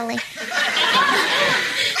be silly. Or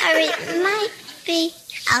it might be...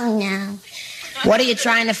 Oh, no. What are you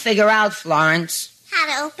trying to figure out, Florence? How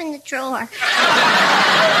to open the drawer.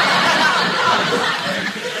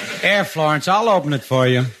 Here, Florence, I'll open it for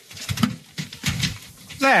you.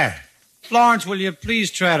 There. Florence, will you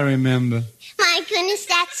please try to remember? My goodness,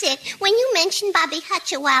 that's it. When you mentioned Bobby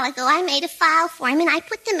Hutch a while ago, I made a file for him, and I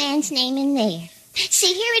put the man's name in there.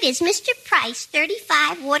 See, here it is, Mr. Price,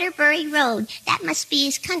 35 Waterbury Road. That must be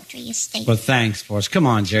his country estate. Well, thanks, Forrest. Come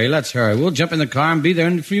on, Jerry, let's hurry. We'll jump in the car and be there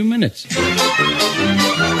in a few minutes.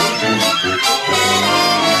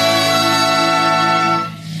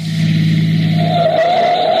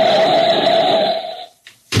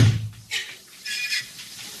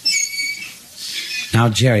 Now,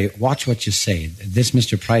 Jerry, watch what you say. This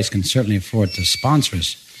Mr. Price can certainly afford to sponsor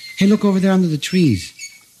us. Hey, look over there under the trees.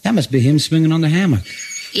 That must be him swinging on the hammock.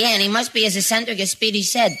 Yeah, and he must be as eccentric as Speedy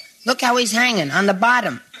said. Look how he's hanging, on the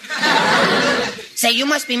bottom. Say, you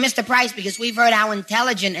must be Mr. Price because we've heard how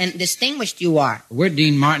intelligent and distinguished you are. We're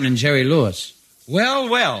Dean Martin and Jerry Lewis. Well,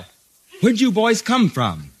 well. Where'd you boys come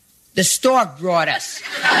from? The stork brought us.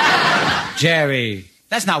 Jerry,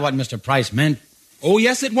 that's not what Mr. Price meant. Oh,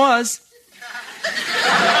 yes, it was.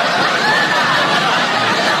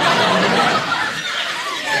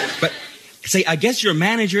 But, say, I guess your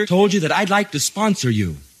manager told you that I'd like to sponsor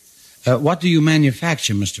you. What do you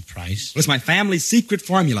manufacture, Mr. Price? Well, it's my family's secret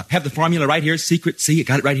formula. I have the formula right here, secret, see, I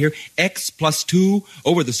got it right here. X plus 2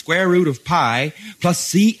 over the square root of pi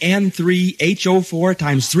plus CN3HO4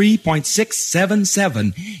 times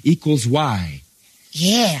 3.677 equals Y.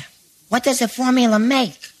 Yeah. What does the formula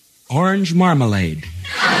make? Orange marmalade.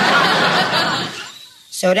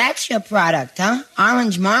 So that's your product, huh?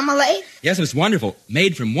 Orange marmalade? Yes, it's wonderful.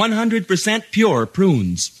 Made from 100% pure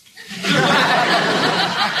prunes.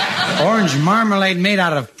 Orange marmalade made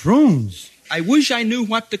out of prunes. I wish I knew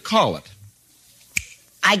what to call it.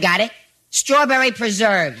 I got it. Strawberry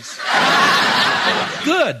preserves.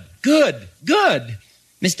 Good, good, good.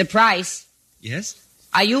 Mr. Price? Yes?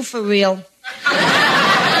 Are you for real?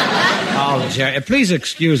 Oh, Jerry, please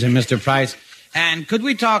excuse him, Mr. Price. And could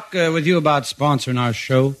we talk with you about sponsoring our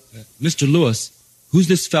show? Mr. Lewis, who's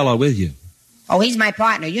this fellow with you? Oh, he's my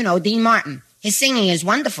partner, you know, Dean Martin. His singing is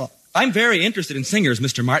wonderful. I'm very interested in singers,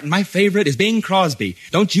 Mr. Martin. My favorite is Bing Crosby.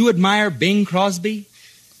 Don't you admire Bing Crosby?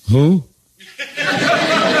 Who?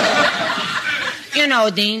 You know,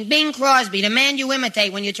 Dean, Bing Crosby, the man you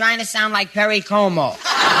imitate when you're trying to sound like Perry Como.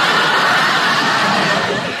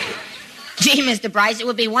 Gee, Mr. Price, it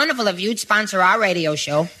would be wonderful if you'd sponsor our radio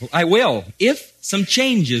show. Well, I will, if some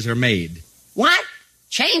changes are made. What?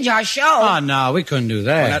 Change our show? Oh, no, we couldn't do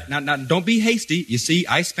that. Well, now, don't be hasty. You see,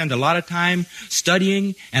 I spend a lot of time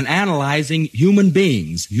studying and analyzing human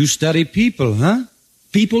beings. You study people, huh?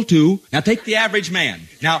 People, too. Now, take the average man.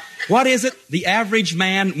 Now, what is it the average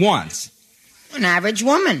man wants? An average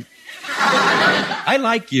woman. I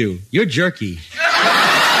like you. You're jerky.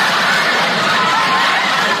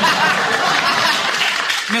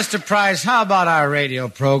 Mr. Price, how about our radio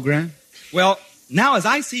program? Well, now as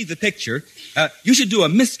I see the picture, you should do a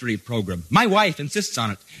mystery program. My wife insists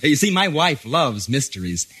on it. You see, my wife loves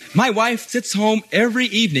mysteries. My wife sits home every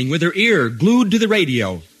evening with her ear glued to the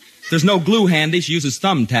radio. There's no glue handy. She uses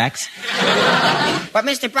thumbtacks. But,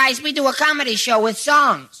 Mr. Price, we do a comedy show with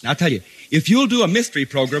songs. Now, I'll tell you, if you'll do a mystery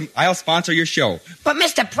program, I'll sponsor your show. But,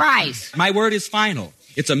 Mr. Price... My word is final.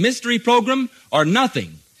 It's a mystery program or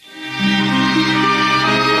nothing.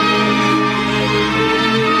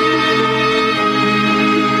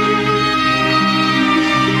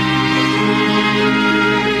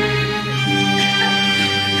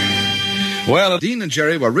 Well, Dean and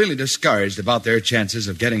Jerry were really discouraged about their chances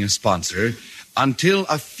of getting a sponsor until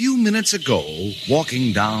a few minutes ago,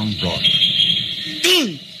 walking down Broadway.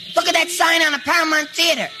 Dean, look at that sign sign on the Paramount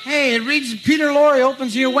Theater. Hey, it reads Peter Lorre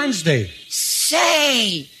opens here Wednesday.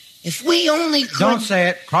 Say, if we only could... Don't say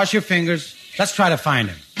it. Cross your fingers. Let's try to find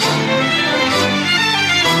him.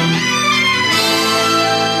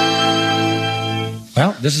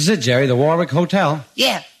 Well, this is it, Jerry, the Warwick Hotel.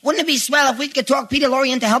 Yeah, wouldn't it be swell if we could talk Peter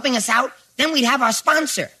Lorre into helping us out? Then we'd have our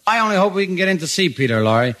sponsor. I only hope we can get in to see Peter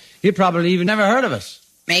Lorre. He probably even never heard of us.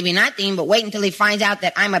 Maybe not, Dean, but wait until he finds out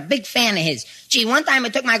that I'm a big fan of his. Gee, one time I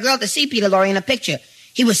took my girl to see Peter Lorre in a picture.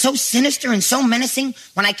 He was so sinister and so menacing,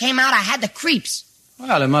 when I came out, I had the creeps.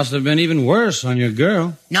 Well, it must have been even worse on your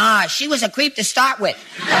girl. Nah, she was a creep to start with.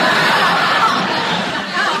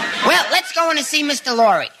 Well, let's go in and see Mr.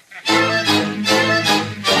 Lorre.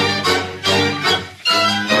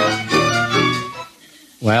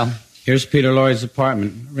 Well, here's Peter Lorre's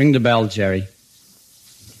apartment. Ring the bell, Jerry.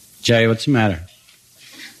 Jerry, what's the matter?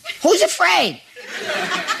 Who's afraid?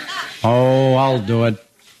 Oh, I'll do it.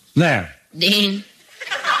 There. Dean,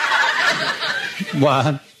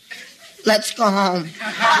 What? let's go home.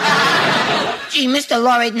 Gee, Mr.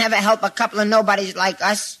 Lorre'd never help a couple of nobodies like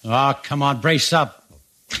us. Oh, come on, brace up.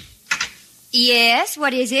 Yes,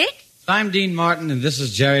 what is it? I'm Dean Martin, and this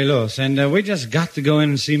is Jerry Lewis, and we just got to go in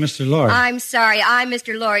and see Mr. Lorre. I'm sorry, I'm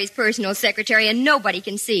Mr. Lorre's personal secretary, and nobody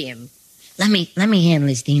can see him. Let me handle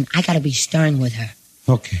this, Dean. I gotta be stern with her.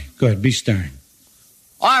 Okay, good. Be stern.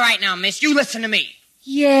 All right now, miss, you listen to me.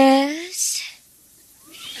 Yes?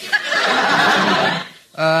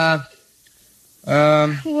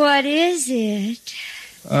 What is it?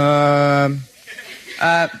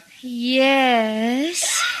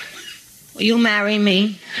 Yes? Will you marry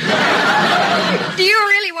me? Do you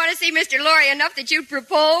really want to see Mr. Lorre enough that you'd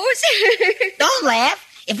propose? Don't laugh.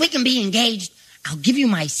 If we can be engaged, I'll give you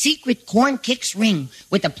my secret corn kicks ring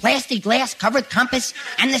with the plastic glass covered compass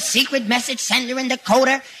and the secret message sender and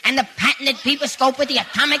decoder and the patented peeperscope with the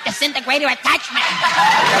atomic disintegrator attachment.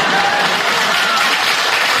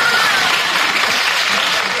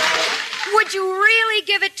 Would you really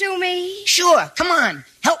give it to me? Sure. Come on.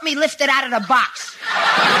 Help me lift it out of the box.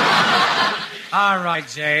 All right,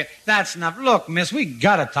 Jerry. That's enough. Look, miss, we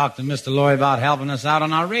got to talk to Mr. Lorre about helping us out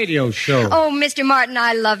on our radio show. Oh, Mr. Martin,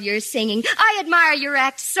 I love your singing. I admire your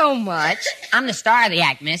act so much. I'm the star of the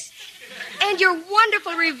act, miss. And your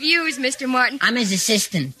wonderful reviews, Mr. Martin. I'm his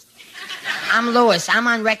assistant. I'm Lewis. I'm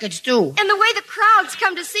on records, too. And the way the crowds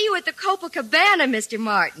come to see you at the Copacabana, Mr.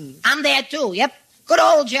 Martin. I'm there, too. Yep. Good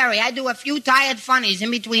old Jerry. I do a few tired funnies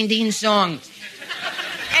in between Dean's songs.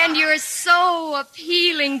 And you're so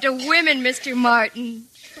appealing to women, Mr. Martin.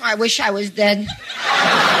 I wish I was dead.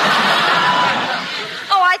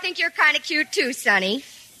 Oh, I think you're kind of cute, too, Sonny.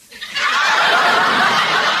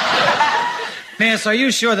 Miss, are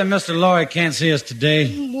you sure that Mr. Lorre can't see us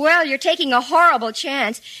today? Well, you're taking a horrible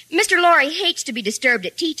chance. Mr. Lorre hates to be disturbed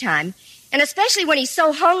at tea time, and especially when he's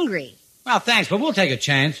so hungry. Well, thanks, but we'll take a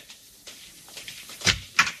chance.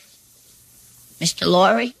 Mr.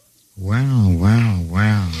 Lorre? Well, well,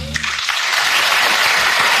 well.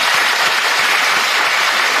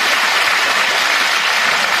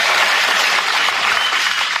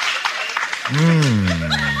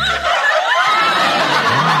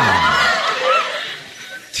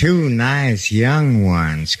 Two nice young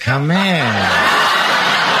ones. Come in.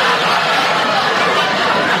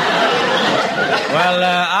 Well,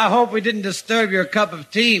 I hope we didn't disturb your cup of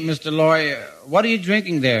tea, Mr. Lorre. What are you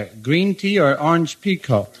drinking there? Green tea or orange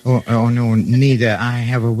pekoe? Oh, no, neither. I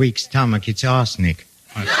have a weak stomach. It's arsenic.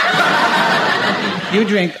 You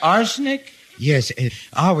drink arsenic? Yes,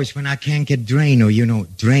 always when I can't get Drano,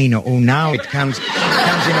 Drano. Oh, now it comes,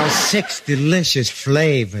 6 delicious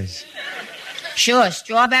flavors. Sure,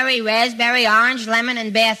 strawberry, raspberry, orange, lemon,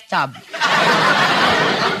 and bathtub.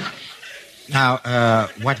 Now,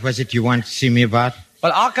 what was it you wanted to see me about?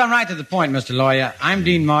 Well, I'll come right to the point, Mr. Lawyer. I'm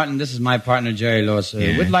Dean Martin. This is my partner, Jerry Lewis.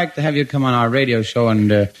 We'd like to have you come on our radio show and,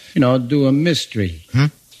 do a mystery.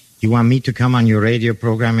 You want me to come on your radio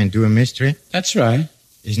program and do a mystery? That's right.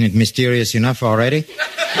 Isn't it mysterious enough already?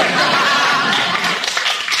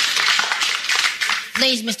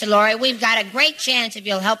 Please, Mr. Lorre, we've got a great chance if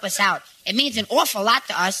you'll help us out. It means an awful lot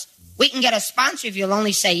to us. We can get a sponsor if you'll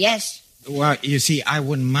only say yes. Well, you see, I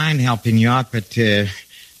wouldn't mind helping you out, but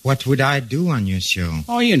what would I do on your show?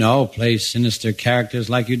 Oh, play sinister characters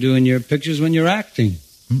like you do in your pictures when you're acting.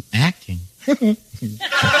 Acting?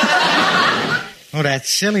 Oh,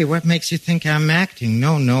 that's silly. What makes you think I'm acting?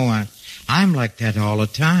 No, I'm like that all the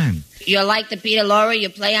time. You're like the Peter Lorre you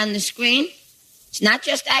play on the screen? It's not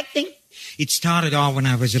just acting? It started all when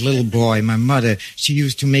I was a little boy. My mother, she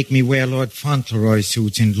used to make me wear Lord Fauntleroy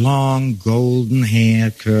suits and long golden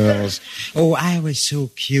hair curls. Oh, I was so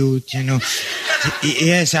cute, you know.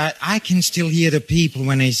 Yes, I can still hear the people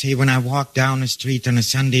when they say, when I walk down the street on a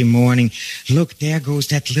Sunday morning, look, there goes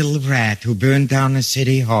that little rat who burned down the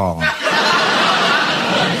city hall.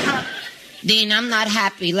 Dean, I'm not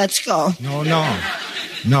happy. Let's go.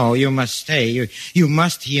 No, you must stay. You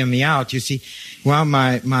must hear me out. You see, well,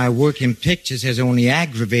 my work in pictures has only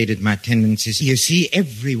aggravated my tendencies. You see,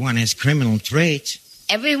 everyone has criminal traits.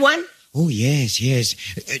 Everyone? Oh, yes.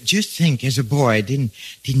 Just think, as a boy, didn't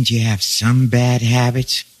you have some bad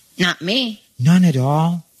habits? Not me. None at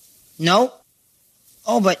all? No.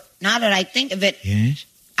 Oh, but now that I think of it... Yes?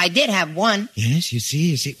 I did have one. Yes, you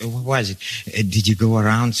see. What was it? Did you go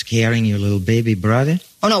around scaring your little baby brother?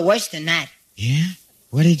 Oh, no, worse than that. Yeah?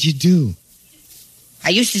 What did you do? I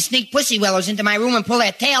used to sneak pussy willows into my room and pull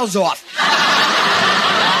their tails off.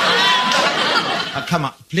 Come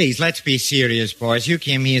on, please, let's be serious, boys. You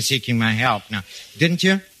came here seeking my help now, didn't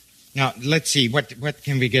you? Now, let's see, what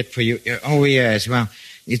can we get for you? Oh, yes, well,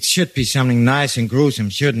 it should be something nice and gruesome,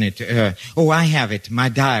 shouldn't it? I have it, my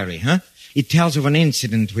diary, huh? It tells of an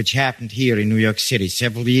incident which happened here in New York City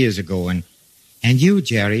several years ago, and you,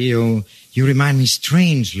 Jerry, you remind me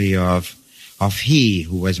strangely of he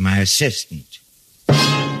who was my assistant.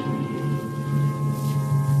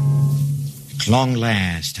 At long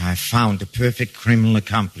last, I found the perfect criminal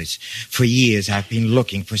accomplice. For years, I've been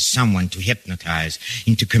looking for someone to hypnotize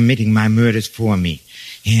into committing my murders for me.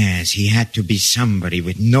 Yes, he had to be somebody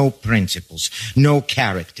with no principles, no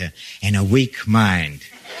character, and a weak mind.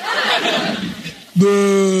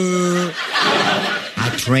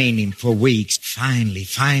 I trained him for weeks. Finally,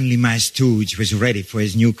 my stooge was ready for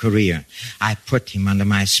his new career. I put him under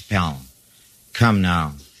my spell. Come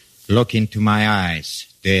now, look into my eyes.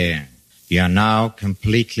 There. You are now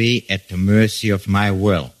completely at the mercy of my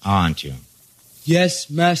will, aren't you? Yes,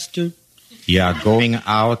 master. You are going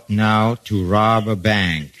out now to rob a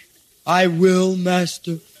bank. I will,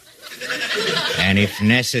 master. And if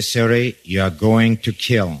necessary, you are going to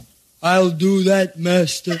kill. I'll do that,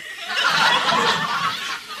 master.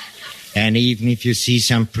 And even if you see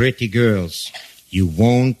some pretty girls, you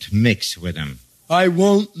won't mix with them. I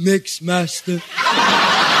won't mix, master.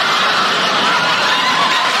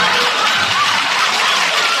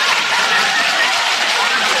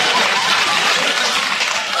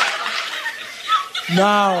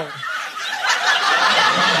 Now,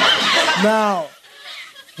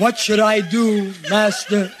 what should I do,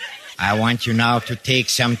 master? I want you now to take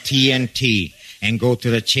some TNT and go to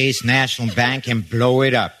the Chase National Bank and blow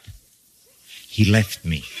it up. He left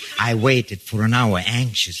me. I waited for an hour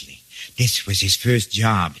anxiously. This was his first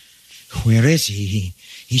job. Where is he?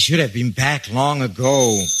 He should have been back long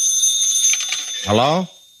ago. Hello?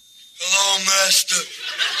 Hello, master.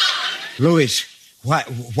 Louis,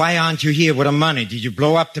 why aren't you here with the money? Did you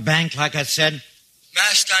blow up the bank like I said?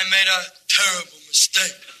 Master, I made a terrible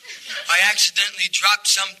mistake. I accidentally dropped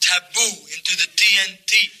some taboo into the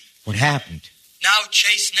TNT. What happened? Now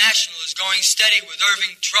Chase National is going steady with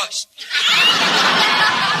Irving Trust.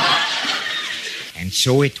 And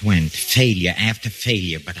so it went, failure after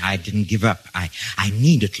failure, but I didn't give up. I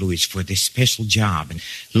needed Louis for this special job. And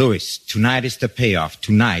Louis, tonight is the payoff.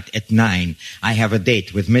 Tonight at 9, I have a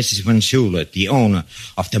date with Mrs. Van Schuler, the owner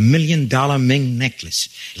of the $1 million Ming necklace.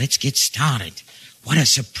 Let's get started. What a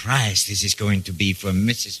surprise this is going to be for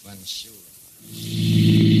Mrs. Van Schuler.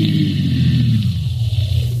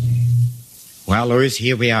 Well, Louis,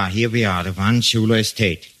 here we are, the Van Schuler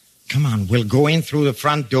estate. Come on, we'll go in through the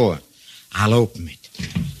front door. I'll open it.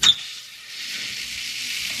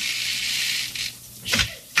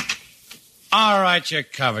 All right, you're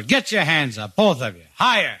covered. Get your hands up, both of you.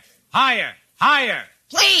 Higher.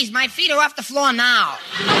 Please, my feet are off the floor now.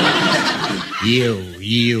 You,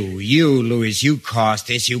 Louis, you caused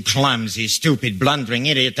this, you clumsy, stupid, blundering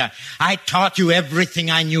idiot. I taught you everything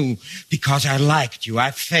I knew because I liked you.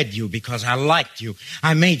 I fed you because I liked you.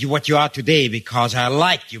 I made you what you are today because I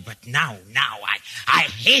liked you. But now, I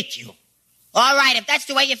hate you. All right, if that's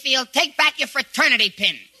the way you feel, take back your fraternity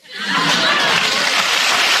pin.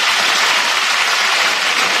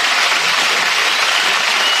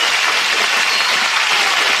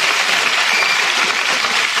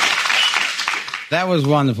 That was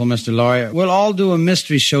wonderful, Mr. Lorre. We'll all do a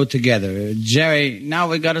mystery show together. Jerry, now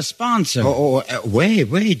we got a sponsor.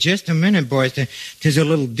 Wait, just a minute, boys. There's a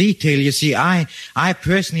little detail. You see, I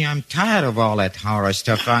personally, I'm tired of all that horror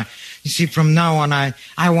stuff. You see, from now on, I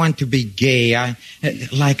want to be gay.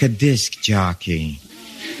 Like a disc jockey.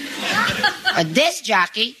 A disc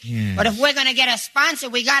jockey? Yeah. But if we're going to get a sponsor,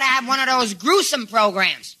 we got to have one of those gruesome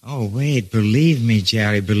programs. Oh, wait, believe me,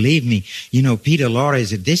 Jerry, believe me. You know, Peter Lorre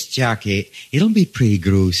is a disc jockey. It'll be pretty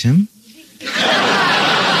gruesome.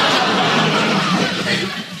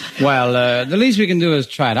 Well, the least we can do is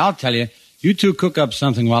try it. I'll tell you. You two cook up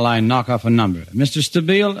something while I knock off a number. Mr.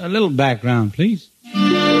 Stabile, a little background, please.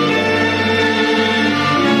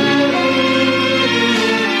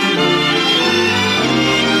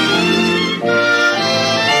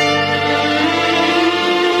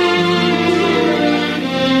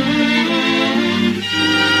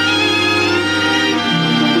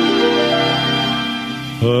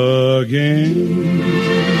 Again,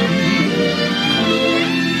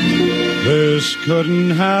 this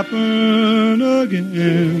couldn't happen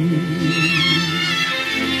again.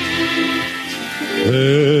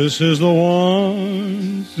 This is the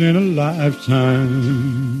once in a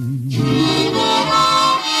lifetime.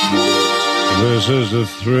 This is the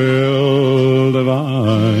thrill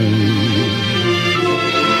divine.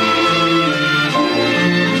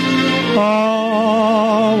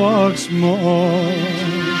 Oh, what's more,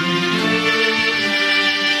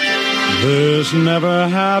 this never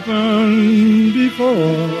happened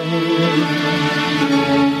before.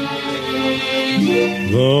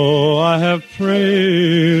 Though I have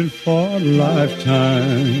prayed for a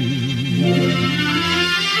lifetime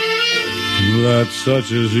that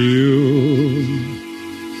such as you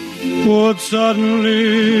would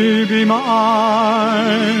suddenly be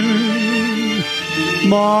mine,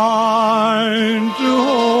 mine to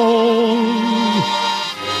hold.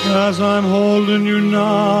 As I'm holding you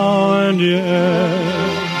now and yet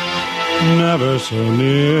never so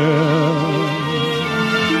near,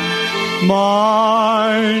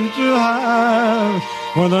 mine to have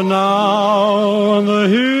when the now and the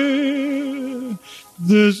here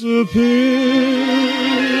disappear.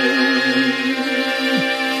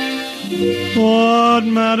 What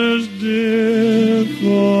matters, dear,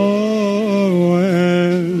 for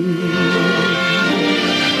when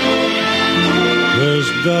this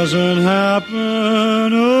doesn't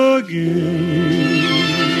happen again.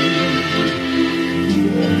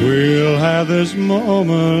 We'll have this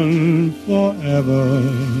moment forever,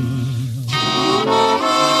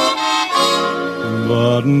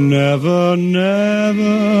 but never,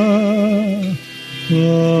 never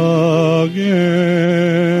again.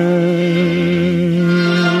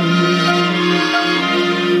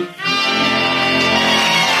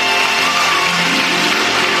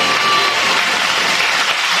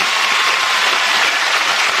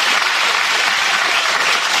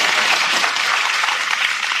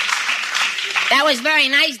 That was very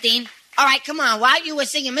nice, Dean. All right, come on. While you were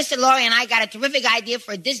singing, Mr. Lorre and I got a terrific idea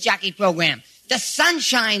for a disc jockey program. The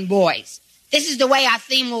Sunshine Boys. This is the way our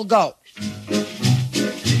theme will go.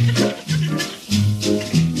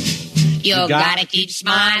 You gotta keep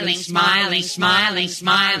smiling, smiling, smiling,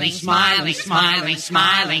 smiling, smiling, smiling,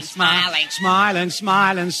 smiling, smiling. Smiling,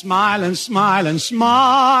 smiling, smiling, smiling,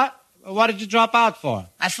 smile. What did you drop out for?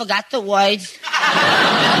 I forgot the words.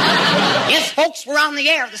 Yes, folks, we're on the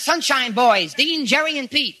air. The Sunshine Boys, Dean, Jerry, and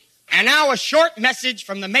Pete. And now a short message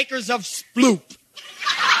from the makers of Sploop.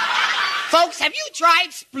 Folks, have you tried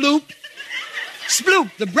Sploop?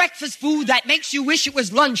 Sploop, the breakfast food that makes you wish it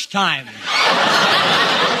was lunchtime.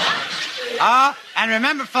 And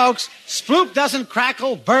remember, folks, Sploop doesn't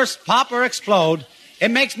crackle, burst, pop, or explode. It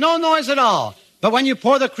makes no noise at all. But when you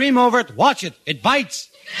pour the cream over it, watch it. It bites.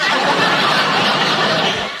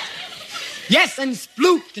 Yes, and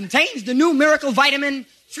Sploop contains the new miracle vitamin,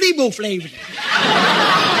 Flebo-flavored.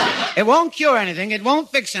 It won't cure anything, it won't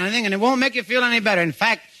fix anything, and it won't make you feel any better. In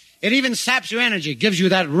fact, it even saps your energy, gives you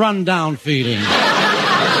that run-down feeling.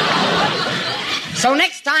 So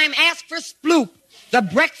next time, ask for Sploop, the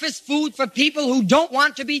breakfast food for people who don't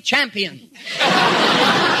want to be champions.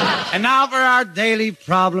 And now for our daily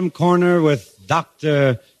problem corner with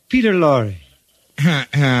Dr. Peter Lorre.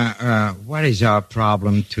 What is our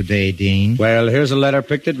problem today, Dean? Well, here's a letter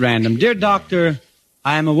picked at random. Dear Doctor,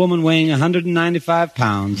 I am a woman weighing 195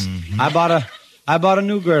 pounds. Mm-hmm. I bought a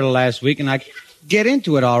new girdle last week, and I get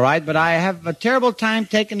into it all right, but I have a terrible time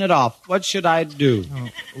taking it off. What should I do? Oh,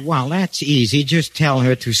 well, that's easy. Just tell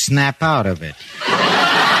her to snap out of it.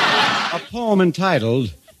 A poem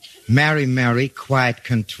entitled, Mary, Mary, quite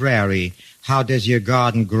contrary. How does your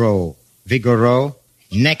garden grow? Vigoro?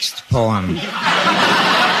 Next poem.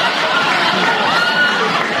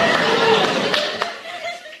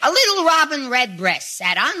 A little robin redbreast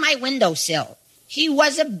sat on my windowsill. He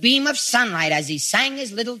was a beam of sunlight as he sang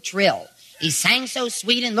his little trill. He sang so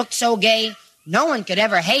sweet and looked so gay, no one could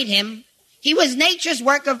ever hate him. He was nature's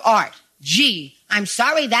work of art. Gee, I'm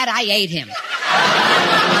sorry that I ate him.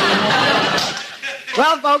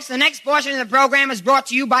 Well, folks, the next portion of the program is brought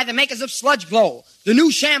to you by the makers of Sludge Glow, the new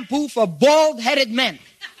shampoo for bald-headed men.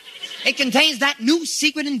 It contains that new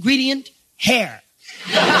secret ingredient, hair.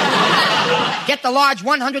 Get the large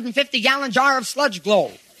 150-gallon jar of Sludge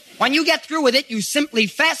Glow. When you get through with it, you simply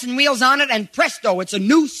fasten wheels on it, and presto, it's a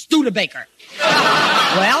new Studebaker.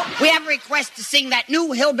 Well, we have a request to sing that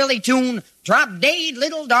new hillbilly tune, Drop Dead,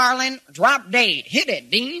 Little Darling, Drop Dead. Hit it,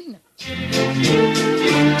 Dean.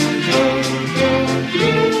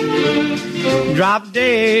 Drop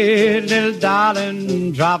dead, little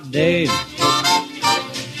darling, drop dead.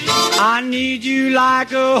 I need you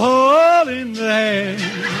like a hole in the head.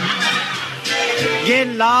 Get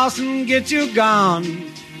lost and get you gone.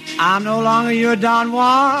 I'm no longer your Don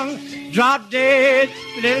Juan. Drop dead,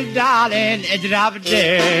 little darling, drop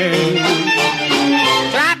dead.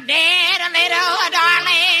 Drop dead, little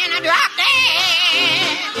darling, drop dead.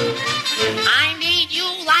 I need you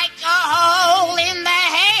like a hole in the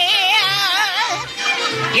head.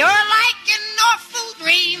 You're like an awful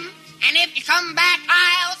dream, and if you come back,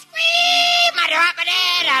 I'll scream. I drop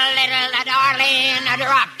dead, little darling,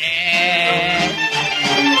 drop dead.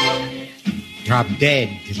 Drop dead,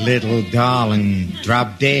 little darling,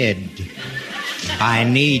 drop dead. I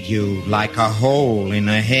need you like a hole in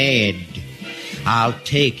a head. I'll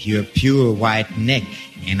take your pure white neck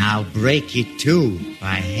and I'll break it too,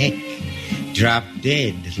 by heck. Drop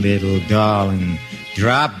dead, little darling,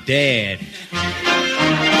 drop dead. Drop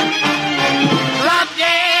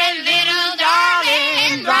dead, little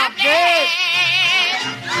darling, drop dead.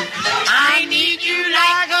 I need you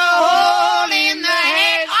like a hole in the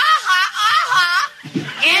head.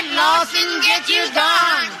 Get lost and get you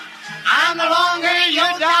gone. I'm no longer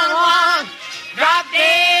your Don Juan. Drop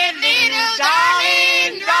dead, little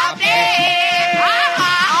darling, drop dead.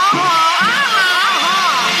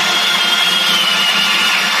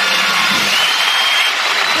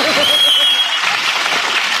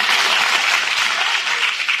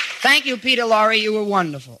 Thank you, Peter Lorre. You were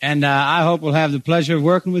wonderful. And I hope we'll have the pleasure of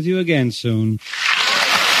working with you again soon.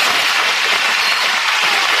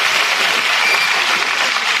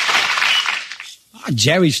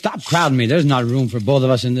 Jerry, stop crowding me. There's not room for both of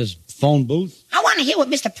us in this phone booth. I want to hear what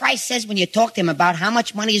Mr. Price says when you talk to him about how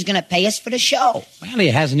much money he's going to pay us for the show. Well, he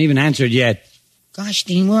hasn't even answered yet. Gosh,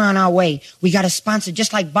 Dean, we're on our way. We got a sponsor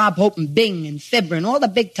just like Bob Hope and Bing and Fibber and all the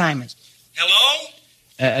big timers. Hello?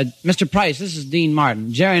 Mr. Price, this is Dean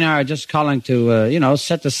Martin. Jerry and I are just calling to,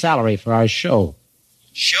 set the salary for our show.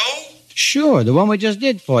 Show? Sure, the one we just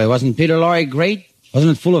did for you. Wasn't Peter Lorre great?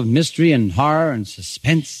 Wasn't it full of mystery and horror and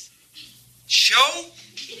suspense? Show?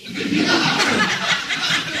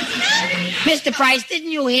 Mr. Price,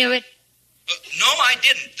 didn't you hear it? No, I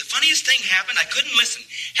didn't. The funniest thing happened. I couldn't listen.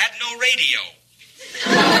 Had no radio.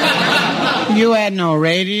 You had no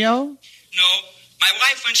radio? No. My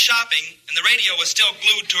wife went shopping, and the radio was still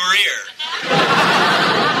glued to her ear.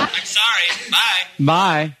 I'm sorry. Bye.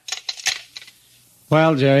 Bye.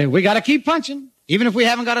 Well, Jerry, we got to keep punching. Even if we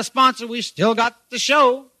haven't got a sponsor, we still got the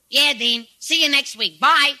show. Yeah, Dean. See you next week.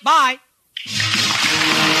 Bye. Bye.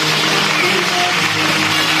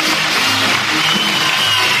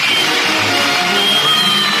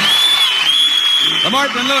 The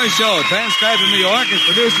Martin and Lewis Show, transcribed in New York, is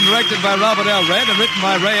produced and directed by Robert L. Red and written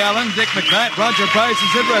by Ray Allen, Dick McKnight, Roger Price, and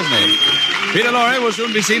Sid Resnick. Peter Lorre will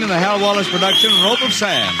soon be seen in the Hal Wallace production, Rope of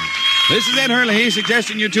Sand. This is Ed Hurley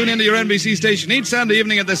suggesting you tune into your NBC station each Sunday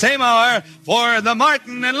evening at the same hour for The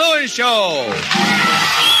Martin and Lewis Show.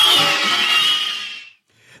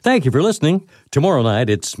 Thank you for listening. Tomorrow night,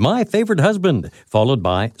 it's My Favorite Husband, followed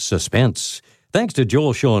by Suspense. Thanks to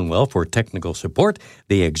Joel Schoenwell for technical support.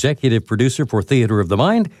 The executive producer for Theater of the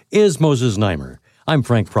Mind is Moses Neimer. I'm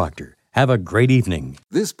Frank Proctor. Have a great evening.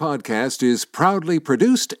 This podcast is proudly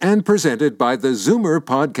produced and presented by the Zoomer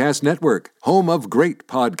Podcast Network, home of great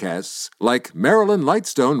podcasts like Marilyn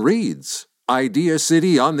Lightstone Reads, Idea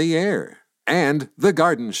City on the Air, and The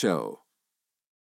Garden Show.